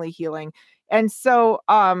amazingly healing. And so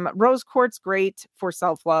rose quartz, great for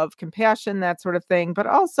self-love, compassion, that sort of thing. But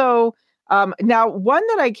also now one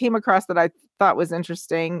that I came across that I thought was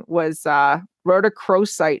interesting was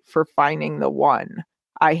rhodochrosite for finding the one.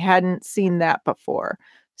 I hadn't seen that before.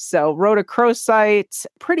 So rhodochrosite,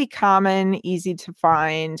 pretty common, easy to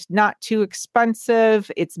find, not too expensive.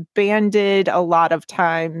 It's banded a lot of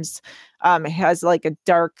times. It has like a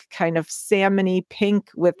dark kind of salmony pink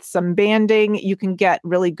with some banding. You can get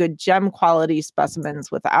really good gem quality specimens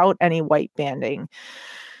without any white banding.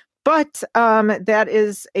 But that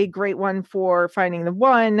is a great one for finding the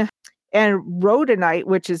one. And rhodonite,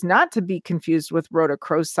 which is not to be confused with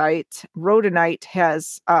rhodochrosite, rhodonite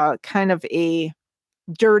has kind of a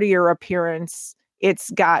dirtier appearance.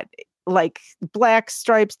 It's got like black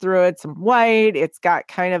stripes through it, some white. It's got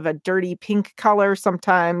kind of a dirty pink color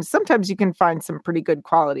sometimes. Sometimes you can find some pretty good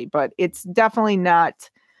quality, but it's definitely not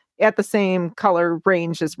at the same color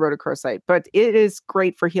range as rhodochrosite, but it is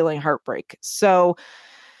great for healing heartbreak. So,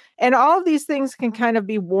 and all of these things can kind of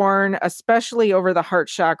be worn, especially over the heart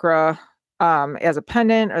chakra, as a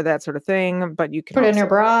pendant or that sort of thing. But you can Put it in your also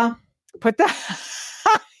bra. put that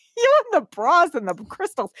you and the bras and the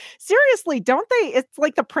crystals. Seriously, don't they? It's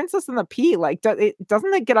like the princess and the pea. Like, doesn't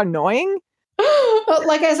it get annoying?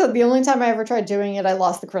 Like I said, the only time I ever tried doing it, I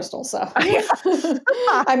lost the crystal. So,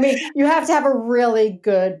 I mean, you have to have a really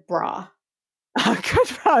good bra.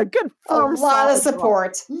 Good A firm, lot of solid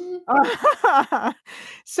bra. support.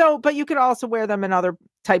 So, but you could also wear them in other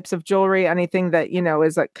types of jewelry, anything that,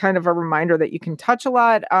 is a kind of a reminder that you can touch a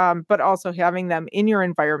lot, but also having them in your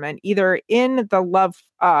environment, either in the love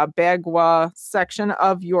bagua section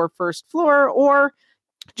of your first floor or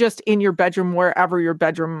just in your bedroom, wherever your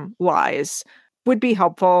bedroom lies, would be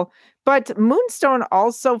helpful. But moonstone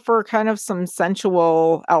also for kind of some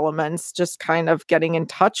sensual elements, just kind of getting in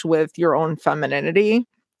touch with your own femininity,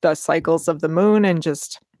 the cycles of the moon, and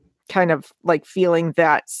just kind of like feeling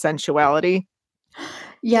that sensuality.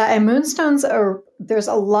 Yeah, and moonstones there's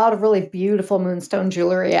a lot of really beautiful moonstone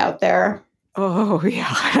jewelry out there. Oh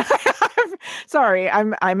yeah. Sorry,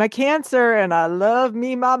 I'm a Cancer and I love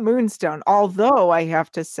me my moonstone. Although I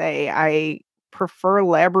have to say I prefer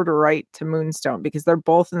labradorite to moonstone because they're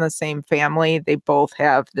both in the same family. They both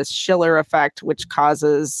have this Schiller effect, which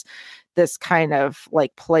causes this kind of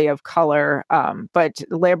like play of color. But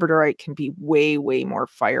labradorite can be way, way more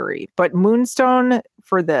fiery. But moonstone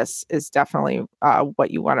for this is definitely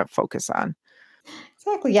what you want to focus on.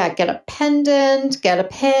 Exactly. Yeah, get a pendant, get a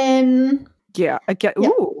pin. Yeah, Yeah.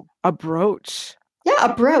 ooh, a brooch. Yeah,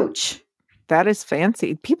 a brooch. That is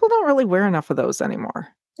fancy. People don't really wear enough of those anymore.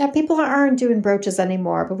 Yeah, people aren't doing brooches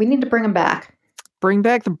anymore, but we need to bring them back. Bring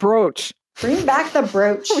back the brooch. Bring back the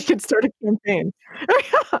brooch. We could start a campaign.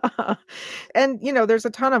 And, there's a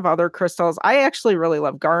ton of other crystals. I actually really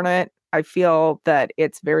love garnet. I feel that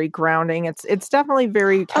it's very grounding. It's definitely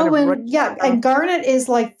very and garnet is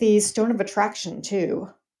like the stone of attraction too.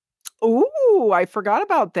 Ooh, I forgot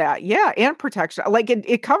about that. Yeah, and protection. Like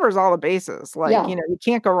it covers all the bases. Like, Yeah. You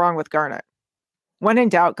can't go wrong with garnet. When in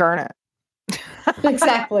doubt, garnet.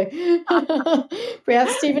 Exactly. We have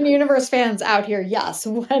Steven Universe fans out here. Yes,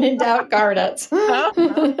 when in doubt, garnet.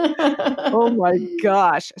 Oh my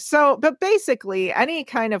gosh. So, but basically, any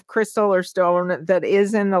kind of crystal or stone that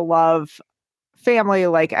is in the love family,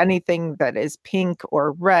 like anything that is pink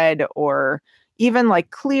or red or even like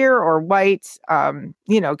clear or white,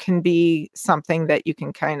 can be something that you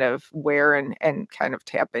can kind of wear and kind of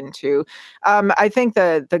tap into. I think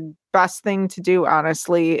the best thing to do,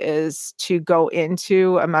 honestly, is to go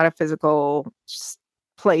into a metaphysical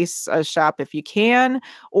place, a shop if you can,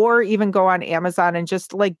 or even go on Amazon and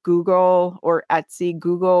just like Google or Etsy,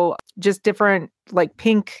 Google just different like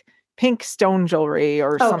pink stone jewelry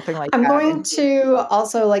or something like that. I'm going to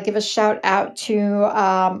also like give a shout out to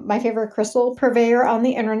my favorite crystal purveyor on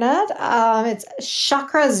the internet. It's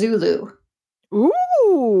Chakra Zulu.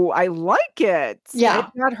 Ooh, I like it. Yeah.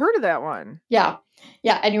 I've not heard of that one. Yeah.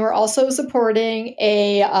 Yeah. And you are also supporting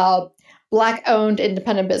a Black-owned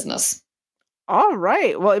independent business. All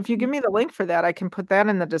right. Well, if you give me the link for that, I can put that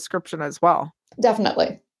in the description as well.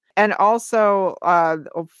 Definitely. And also, a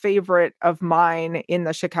favorite of mine in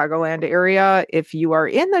the Chicagoland area, if you are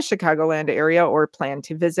in the Chicagoland area or plan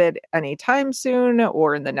to visit anytime soon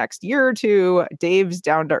or in the next year or two, Dave's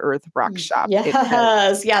Down to Earth Rock Shop. It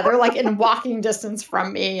has Yes. Yeah, they're like in walking distance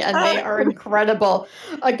from me and they are incredible.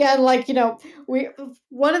 Again, like, we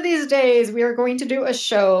one of these days we are going to do a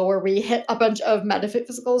show where we hit a bunch of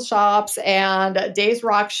metaphysical shops and Dave's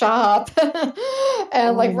Rock Shop.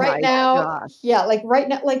 And like oh right my now, gosh. yeah, like right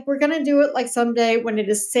now, like we're gonna do it like someday when it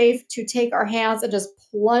is safe to take our hands and just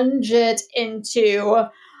plunge it into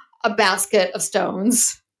a basket of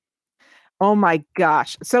stones. Oh my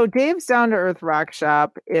gosh. So Dave's Down to Earth Rock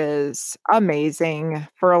Shop is amazing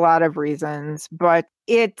for a lot of reasons, but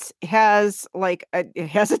it has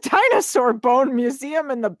a dinosaur bone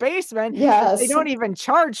museum in the basement that they Yes. don't even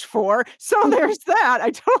charge for. So there's that. I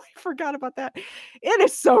totally forgot about that. It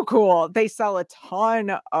is so cool. They sell a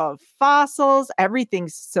ton of fossils.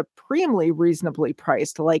 Everything's supremely reasonably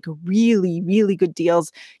priced, like really, really good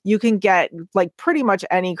deals. You can get like pretty much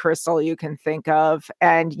any crystal you can think of,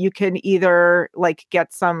 and you can either like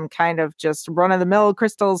get some kind of just run of the mill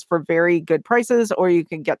crystals for very good prices, or you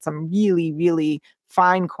can get some really, really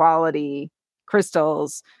fine quality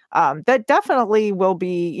crystals that definitely will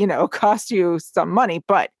be, cost you some money,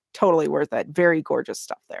 but totally worth it. Very gorgeous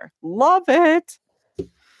stuff there. Love it.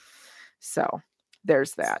 So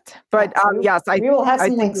there's that. But Yeah, so yes, we will have I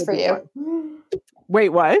some think links it'll for be you. fun. Wait,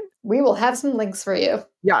 what? We will have some links for you.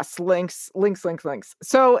 Yes, links.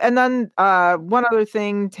 So, and then one other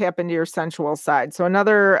thing, tap into your sensual side. So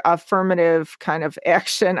another affirmative kind of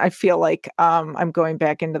action. I feel like I'm going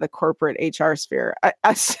back into the corporate HR sphere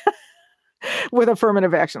with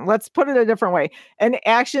affirmative action. Let's put it a different way. An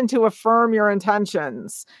action to affirm your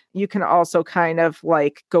intentions. You can also kind of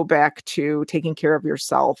like go back to taking care of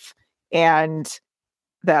yourself, and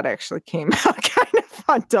that actually came out kind of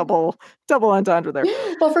on double entendre there.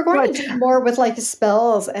 Well, if we're going But to do more with like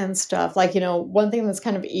spells and stuff, like, one thing that's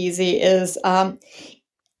kind of easy is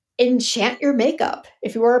enchant your makeup.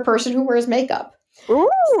 If you are a person who wears makeup. ooh,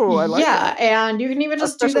 I like that. Yeah, and you can even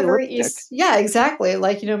just do that Especially very lipstick. easy. Yeah, exactly.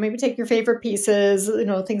 Like, maybe take your favorite pieces,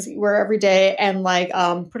 things that you wear every day and like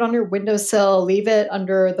put on your windowsill, leave it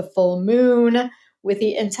under the full moon with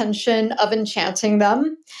the intention of enchanting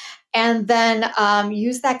them. And then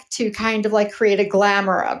use that to kind of like create a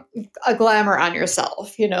glamour on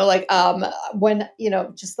yourself, like when,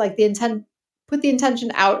 just like put the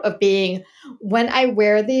intention out of being, when I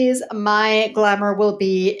wear these, my glamour will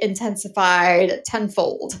be intensified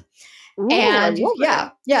tenfold. Ooh, I And love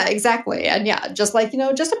it. yeah, exactly. And yeah, just like,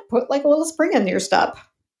 just to put like a little spring in your step.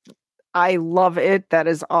 I love it. That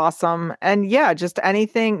is awesome. And yeah, just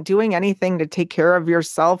doing anything to take care of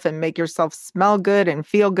yourself and make yourself smell good and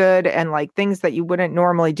feel good, and like things that you wouldn't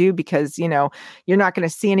normally do because, you're not going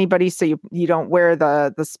to see anybody. So you don't wear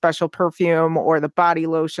the special perfume or the body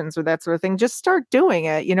lotions or that sort of thing. Just start doing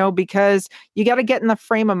it, because you got to get in the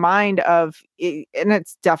frame of mind of it, and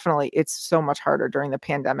it's so much harder during the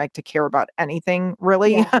pandemic to care about anything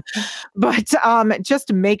really. Yeah. But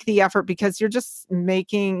just make the effort, because you're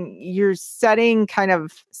sending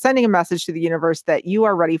a message to the universe that you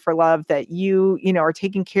are ready for love, that you are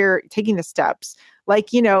taking the steps,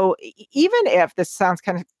 like, even if this sounds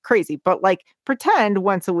kind of crazy, but like pretend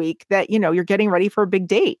once a week that you're getting ready for a big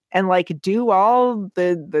date, and like do all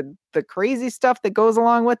the crazy stuff that goes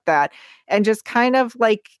along with that, and just kind of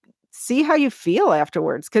like see how you feel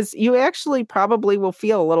afterwards, because you actually probably will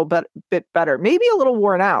feel a little bit better, maybe a little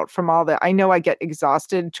worn out from all that. I know I get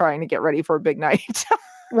exhausted trying to get ready for a big night.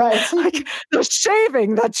 Right. Like the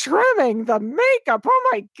shaving, the trimming, the makeup, oh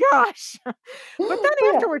my gosh. But then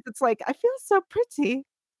Yeah. afterwards it's like I feel so pretty.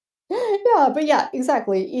 Yeah, but yeah,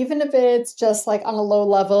 exactly. Even if it's just like on a low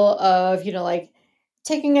level of, like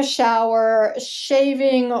taking a shower,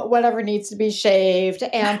 shaving whatever needs to be shaved,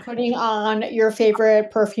 and putting on your favorite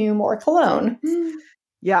perfume or cologne.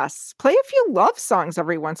 Yes, play a few love songs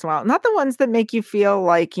every once in a while. Not the ones that make you feel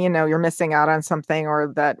like, you're missing out on something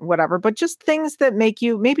or that whatever, but just things that make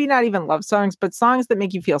you, maybe not even love songs, but songs that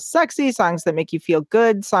make you feel sexy, songs that make you feel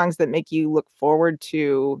good, songs that make you look forward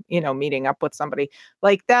to, meeting up with somebody.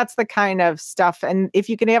 Like that's the kind of stuff. And if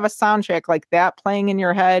you can have a soundtrack like that playing in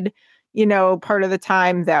your head, part of the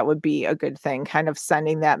time, that would be a good thing, kind of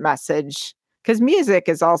sending that message, because music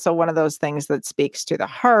is also one of those things that speaks to the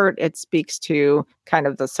heart. It speaks to kind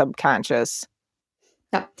of the subconscious.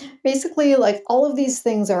 Yeah. Basically, like all of these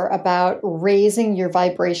things are about raising your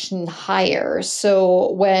vibration higher.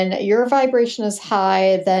 So when your vibration is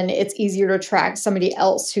high, then it's easier to attract somebody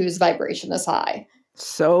else whose vibration is high.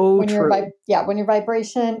 So true. When your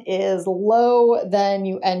vibration is low, then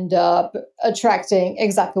you end up attracting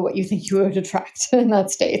exactly what you think you would attract in that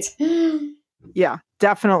state. Yeah,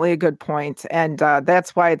 definitely a good point. And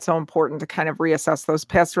that's why it's so important to kind of reassess those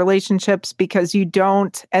past relationships, because you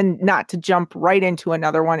don't, and not to jump right into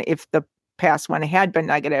another one if the past one had been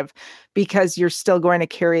negative, because you're still going to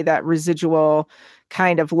carry that residual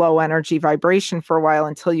kind of low energy vibration for a while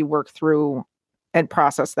until you work through and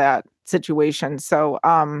process that situation. So,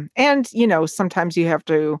 and, sometimes you have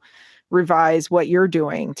to revise what you're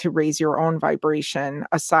doing to raise your own vibration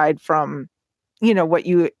aside from what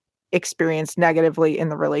you experienced negatively in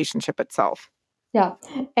the relationship itself. Yeah.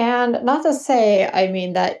 And not to say, I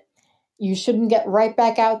mean, that you shouldn't get right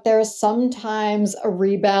back out there. Sometimes a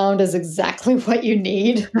rebound is exactly what you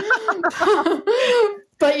need.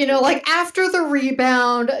 But, like after the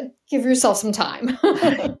rebound, give yourself some time.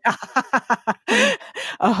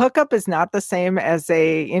 A hookup is not the same as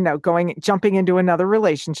jumping into another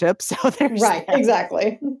relationship. So there's Right, that.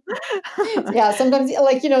 exactly. Yeah, sometimes,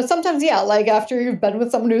 yeah, like after you've been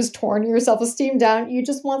with someone who's torn your self-esteem down, you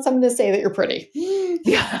just want someone to say that you're pretty.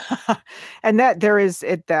 Yeah. And that is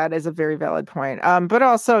a very valid point. But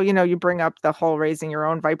also, you bring up the whole raising your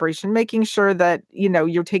own vibration, making sure that,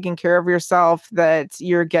 you're taking care of yourself, that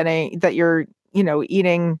you're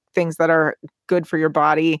eating things that are good for your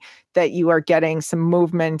body, that you are getting some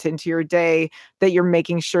movement into your day, that you're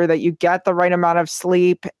making sure that you get the right amount of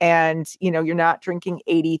sleep, and, you're not drinking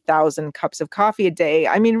 80,000 cups of coffee a day.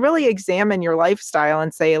 I mean, really examine your lifestyle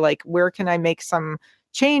and say, like, where can I make some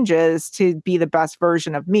changes to be the best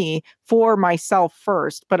version of me for myself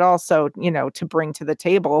first, but also, to bring to the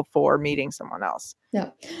table for meeting someone else. Yeah.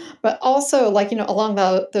 But also, like, along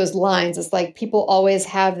those lines, it's like people always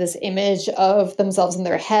have this image of themselves in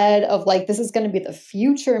their head of like, this is going to be the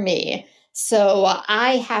future me. So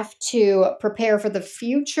I have to prepare for the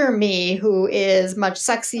future me who is much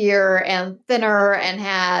sexier and thinner and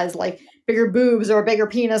has like bigger boobs or a bigger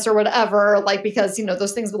penis or whatever, like, because,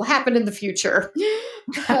 those things will happen in the future.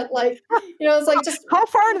 But like, it's like just how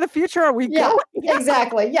far into the future are we going?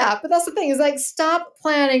 Exactly. Yeah. But that's the thing is like, stop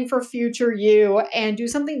planning for future you and do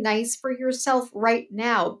something nice for yourself right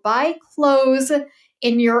now. Buy clothes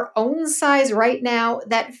in your own size right now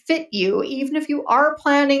that fit you, even if you are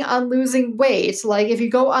planning on losing weight. Like if you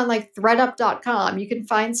go on like threadup.com, you can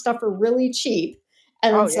find stuff for really cheap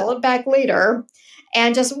and then sell it back later.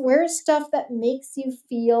 And just wear stuff that makes you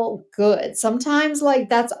feel good. Sometimes like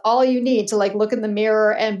that's all you need to like look in the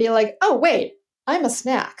mirror and be like, oh wait, I'm a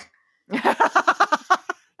snack.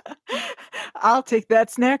 I'll take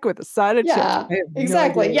that snack with a side of chips. Yeah,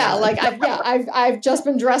 exactly. Yeah, like I've just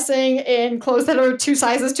been dressing in clothes that are 2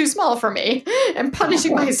 sizes too small for me and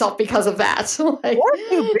punishing myself because of that. Like, or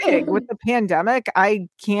too big. With the pandemic, I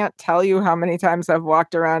can't tell you how many times I've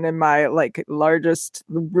walked around in my like largest,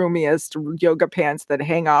 roomiest yoga pants that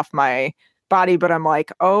hang off my body, but I'm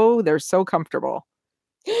like, oh, they're so comfortable.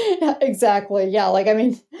 Yeah, exactly. Yeah, like I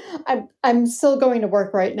mean, I'm still going to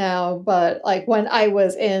work right now, but like when I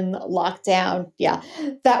was in lockdown, yeah,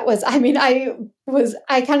 that was. I mean, I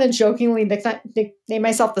kind of jokingly nicknamed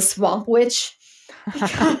myself the Swamp Witch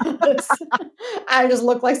because I just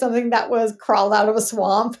looked like something that was crawled out of a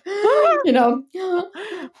swamp, you know.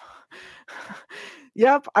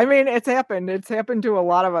 Yep. I mean, it's happened. It's happened to a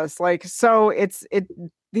lot of us. Like, so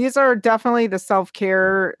these are definitely the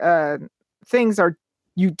self-care things are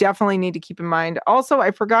you definitely need to keep in mind. Also,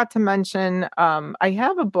 I forgot to mention, I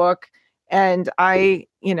have a book, and I,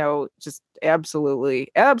 just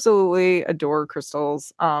absolutely, absolutely adore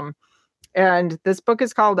crystals. And this book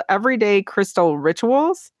is called Everyday Crystal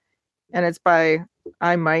Rituals, and it's by,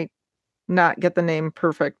 I might not get the name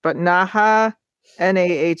perfect, but Naha,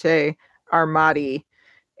 Naha Armadi.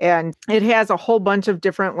 And it has a whole bunch of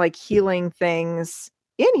different like healing things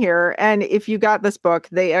in here. And if you got this book,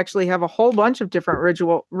 they actually have a whole bunch of different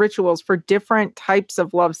rituals for different types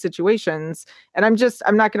of love situations. And I'm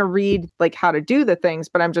not going to read like how to do the things,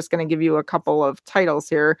 but I'm just going to give you a couple of titles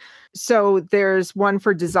here. So there's one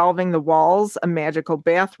for dissolving the walls, a magical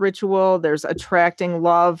bath ritual. There's attracting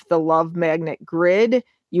love, the love magnet grid.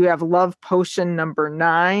 You have love potion number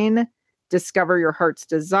 9. Discover your heart's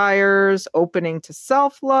desires, opening to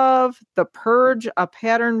self-love, the purge, a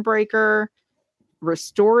pattern breaker,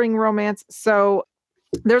 restoring romance. So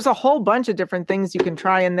there's a whole bunch of different things you can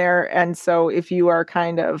try in there. And so if you are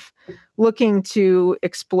kind of looking to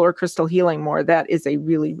explore crystal healing more, that is a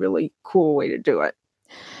really, really cool way to do it.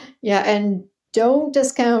 Yeah, and don't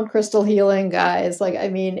discount crystal healing, guys. Like, I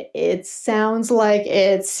mean, it sounds like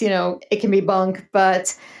it's, it can be bunk,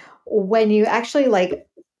 but when you actually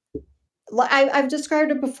I've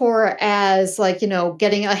described it before as like,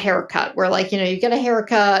 getting a haircut where like, you get a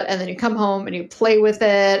haircut and then you come home and you play with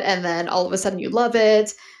it and then all of a sudden you love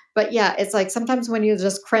it. But yeah, it's like sometimes when you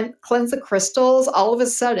just cleanse the crystals, all of a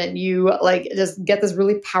sudden you like just get this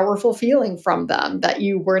really powerful feeling from them that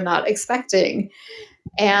you were not expecting.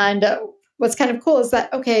 And what's kind of cool is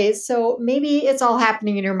that, okay, so maybe it's all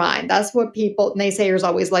happening in your mind. That's what people, naysayers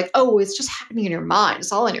always like, oh, it's just happening in your mind.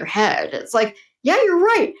 It's all in your head. It's like, yeah, you're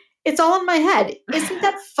right. It's all in my head. Isn't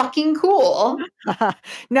that fucking cool?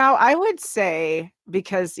 Now, I would say,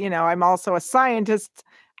 because, I'm also a scientist,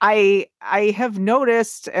 I have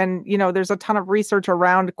noticed, and, there's a ton of research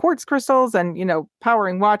around quartz crystals and,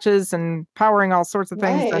 powering watches and powering all sorts of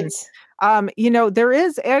things. Right. And, there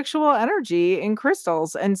is actual energy in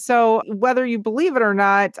crystals. And so whether you believe it or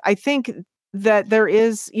not, I think that there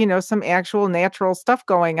is, some actual natural stuff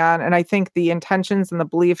going on. And I think the intentions and the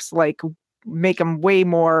beliefs like make them way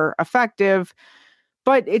more effective.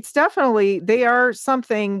 But it's definitely, they are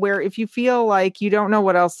something where if you feel like you don't know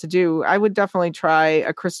what else to do, I would definitely try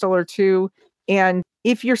a crystal or two. And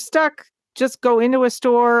if you're stuck, just go into a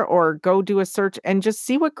store or go do a search and just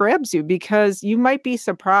see what grabs you, because you might be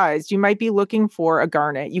surprised. You might be looking for a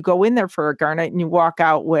garnet. You go in there for a garnet and you walk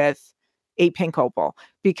out with a pink opal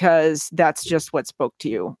because that's just what spoke to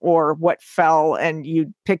you, or what fell and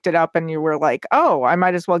you picked it up and you were like, oh, I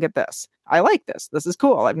might as well get this. I like this. This is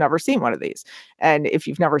cool. I've never seen one of these. And if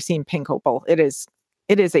you've never seen pink opal, it is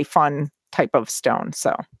a fun type of stone.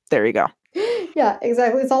 So there you go. Yeah,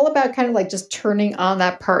 exactly. It's all about kind of like just turning on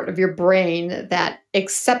that part of your brain that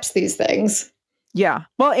accepts these things. Yeah.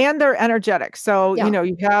 Well, and they're energetic. So, Yeah.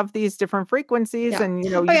 you have these different frequencies Yeah. and,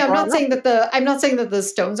 Oh, yeah, I'm not saying that the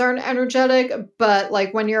stones aren't energetic, but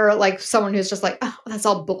like when you're like someone who's just like, oh, that's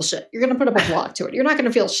all bullshit. You're going to put up a block to it. You're not going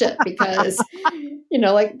to feel shit because,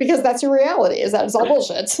 because that's your reality is that it's all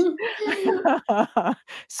bullshit.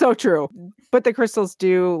 So true. But the crystals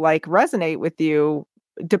do like resonate with you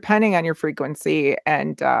depending on your frequency.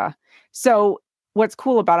 And so what's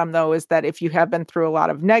cool about them though is that if you have been through a lot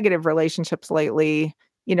of negative relationships lately,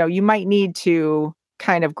 you might need to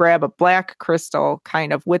kind of grab a black crystal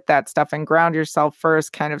kind of with that stuff and ground yourself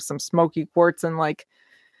first, kind of some smoky quartz and like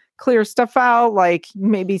clear stuff out, like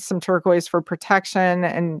maybe some turquoise for protection,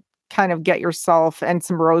 and kind of get yourself, and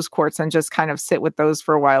some rose quartz, and just kind of sit with those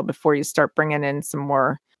for a while before you start bringing in some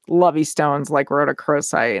more lovey stones like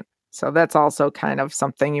rhodochrosite. So that's also kind of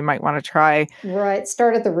something you might want to try. Right.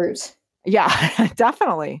 Start at the root. Yeah,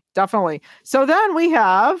 definitely. Definitely. So then we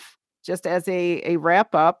have, just as a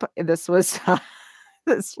wrap up, this was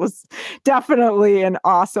this was definitely an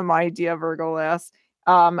awesome idea, Virgo.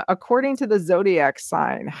 According to the zodiac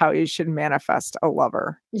sign, how you should manifest a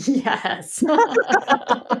lover. Yes.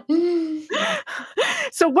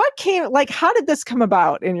 So how did this come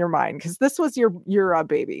about in your mind? Because this was your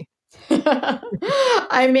baby.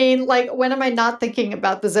 I mean, like, when am I not thinking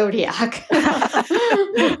about the zodiac?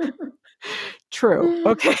 True.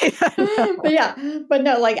 Okay. but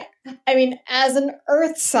no, like, I mean, as an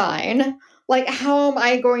earth sign, like, how am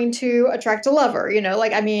I going to attract a lover?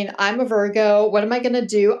 Like, I mean, I'm a Virgo. What am I going to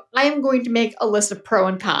do? I am going to make a list of pro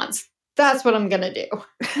and cons. That's what I'm going to do.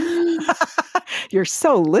 You're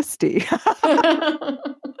so listy.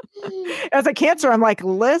 As a Cancer, I'm like,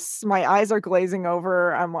 lists, my eyes are glazing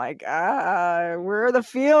over. I'm like, where are the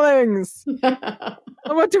feelings? I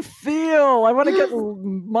want to feel. I want to get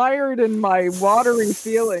mired in my watery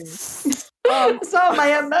feelings. So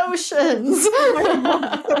my emotions.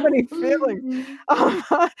 So many feelings.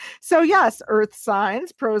 So yes, earth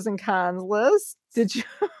signs, pros and cons list. Did you?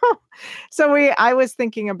 I was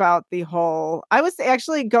thinking about I was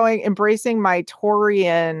actually embracing my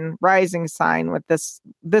Taurian rising sign with this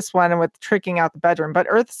one, and with tricking out the bedroom. But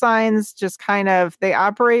earth signs just kind of, they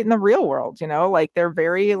operate in the real world, like they're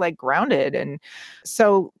very like grounded. And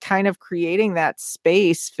so kind of creating that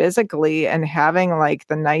space physically and having like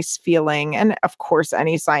the nice feeling. And of course,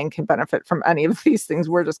 any sign can benefit from any of these things.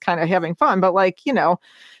 We're just kind of having fun, but like,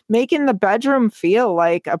 making the bedroom feel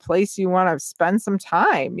like a place you want to spend some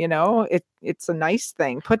time, it's a nice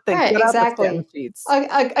thing. Right, exactly. The sheets.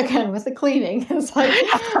 Again, with the cleaning, it's like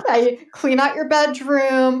you clean out your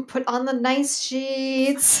bedroom, put on the nice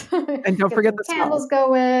sheets, and don't forget the candles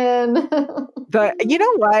go in. You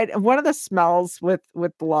know what? One of the smells with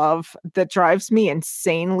love that drives me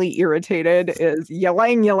insanely irritated is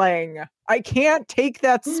ylang ylang. I can't take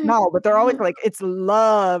that smell, but they're always like, it's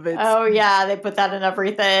love. Oh yeah, they put that in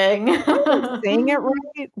everything. Saying it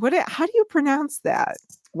right? How do you pronounce that?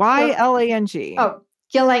 YLANG. Oh,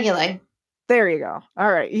 ylang ylang. There you go.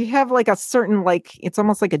 All right. You have like a certain, like, it's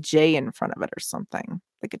almost like a J in front of it or something.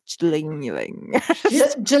 Like a jling.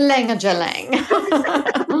 Jalang jalang.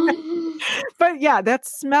 But yeah, that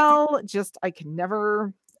smell just, I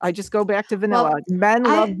just go back to vanilla. Well, Men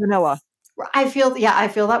love vanilla. I feel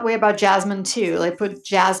that way about jasmine too. Like put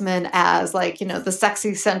jasmine as like, the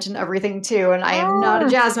sexy scent and everything too. And I am not a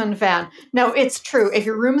jasmine fan. No, it's true. If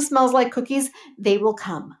your room smells like cookies, they will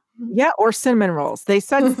come. Yeah, or cinnamon rolls. They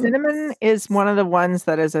said cinnamon is one of the ones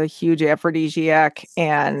that is a huge aphrodisiac,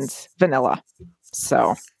 and vanilla.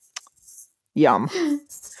 So, yum.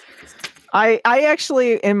 I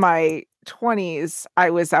actually, in my 20s,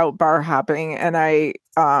 I was out bar hopping, and I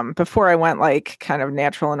before I went like kind of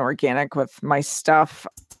natural and organic with my stuff,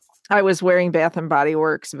 I was wearing Bath and Body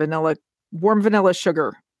Works warm vanilla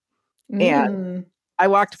sugar. And I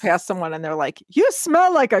walked past someone and they're like, "You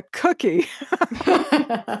smell like a cookie." They meant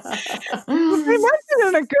it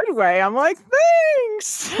in a good way. I'm like,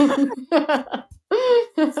 "Thanks." Yeah,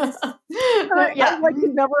 I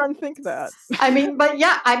could never unthink that.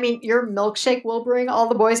 Your milkshake will bring all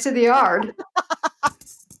the boys to the yard.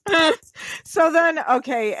 So then,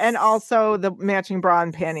 okay, and also the matching bra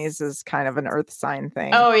and panties is kind of an earth sign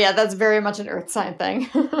thing. Oh yeah, that's very much an earth sign thing.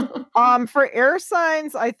 For air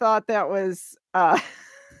signs, I thought that was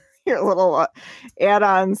your little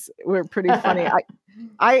add-ons were pretty funny.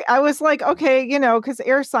 I was like, okay, because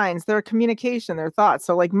air signs, their communication, their thoughts.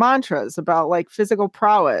 So like mantras about like physical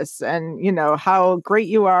prowess and, how great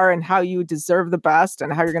you are and how you deserve the best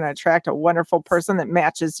and how you're going to attract a wonderful person that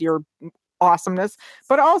matches your awesomeness,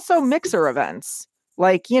 but also mixer events.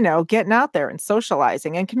 Like, getting out there and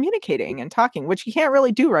socializing and communicating and talking, which you can't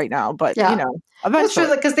really do right now, but, eventually. That's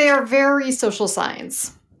true, because they are very social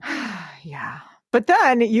signs. Yeah. But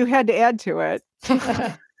then you had to add to it.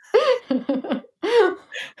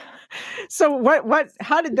 So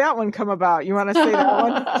how did that one come about? You want to say that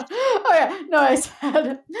one? Oh yeah. No, I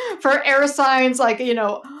said for air signs, like, and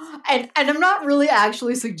I'm not really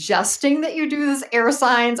actually suggesting that you do this air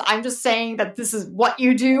signs. I'm just saying that this is what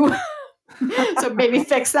you do. So maybe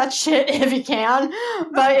fix that shit if you can.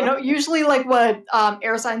 But usually like what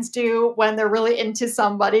air signs do when they're really into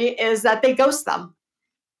somebody is that they ghost them.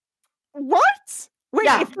 What? Wait,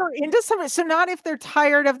 yeah. If they're into somebody, so not if they're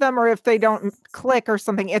tired of them or if they don't click or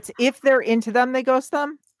something. It's if they're into them, they ghost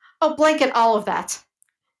them? Oh, blanket all of that.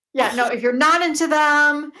 Yeah, no, if you're not into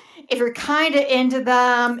them, if you're kind of into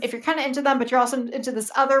them, but you're also into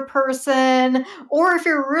this other person, or if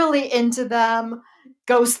you're really into them,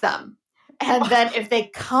 ghost them. And then if they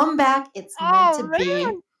come back, it's meant to be.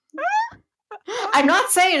 I'm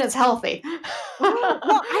not saying it's healthy.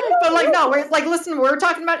 But like, no, we're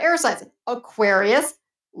talking about air signs. Aquarius,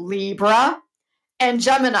 Libra, and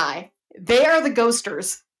Gemini. They are the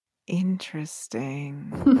ghosters.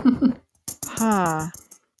 Interesting. Huh.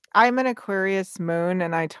 I'm an Aquarius moon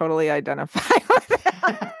and I totally identify with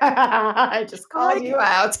that. I just called you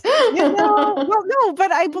out. Well, no,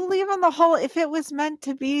 but I believe on the whole, if it was meant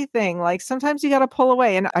to be thing, like sometimes you got to pull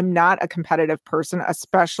away. And I'm not a competitive person,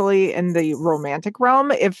 especially in the romantic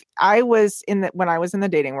realm. If I was when I was in the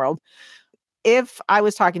dating world, if I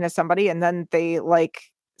was talking to somebody and then they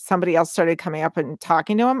somebody else started coming up and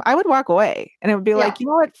talking to him, I would walk away and it would be like, you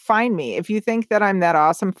know what? Find me. If you think that I'm that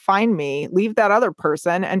awesome, find me, leave that other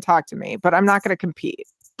person and talk to me, but I'm not going to compete.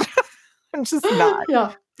 I'm just not.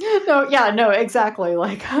 No, exactly.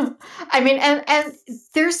 Like, I mean, and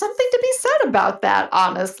there's something to be said about that,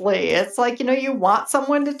 honestly. It's like, you want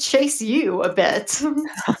someone to chase you a bit. So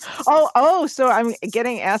I'm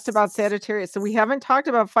getting asked about Sagittarius. So we haven't talked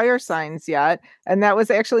about fire signs yet. And that was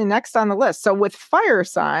actually next on the list. So with fire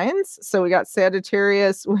signs, so we got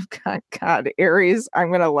Sagittarius, we've got Aries. I'm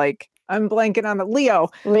blanking on the Leo.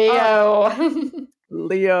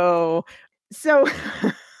 Leo. So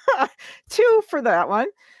 2 for that one.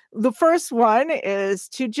 The first one is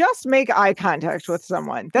to just make eye contact with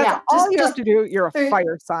someone. That's all you have to do. You're a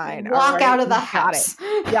fire sign. Walk out of the house.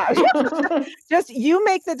 Yeah. Just you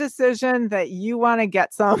make the decision that you want to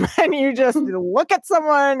get some and you just look at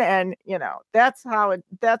someone and, that's how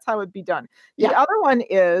it'd be done. The other one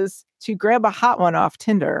is to grab a hot one off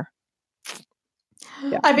Tinder.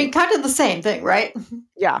 Yeah. I mean, kind of the same thing, right?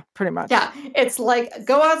 Yeah, pretty much. Yeah. It's like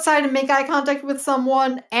go outside and make eye contact with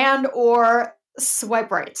someone and or swipe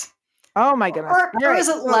right. Oh my goodness. Or is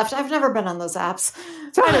it left? I've never been on those apps.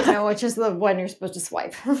 So I don't know which is the one you're supposed to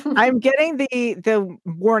swipe. I'm getting the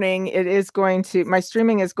warning. My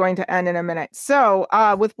streaming is going to end in a minute. So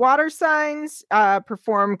with water signs,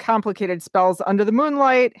 perform complicated spells under the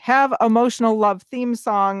moonlight, have emotional love theme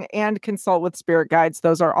song, and consult with spirit guides.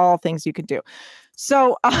 Those are all things you could do.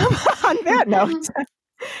 So on that note,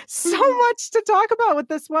 So much to talk about with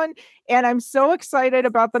this one. And I'm so excited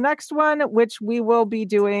about the next one, which we will be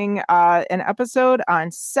doing an episode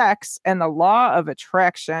on sex and the law of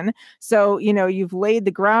attraction. So, you've laid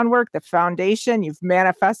the groundwork, the foundation, you've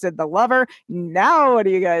manifested the lover. Now, what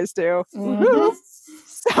do you guys do? Mhm.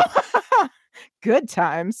 So, good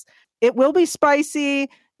times. It will be spicy.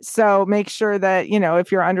 So make sure that,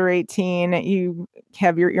 if you're under 18, you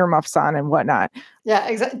have your earmuffs on and whatnot. Yeah,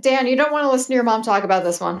 exactly. Dan, you don't want to listen to your mom talk about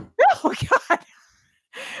this one. Oh, God.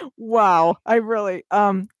 Wow. I really,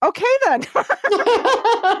 okay then.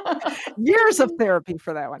 Years of therapy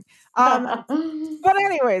for that one. But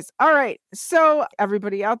anyways, all right. So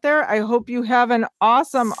everybody out there, I hope you have an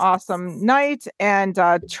awesome, awesome night and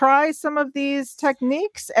try some of these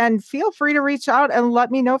techniques and feel free to reach out and let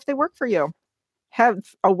me know if they work for you. Have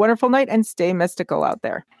a wonderful night and stay mystical out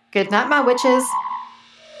there. Good night, my witches.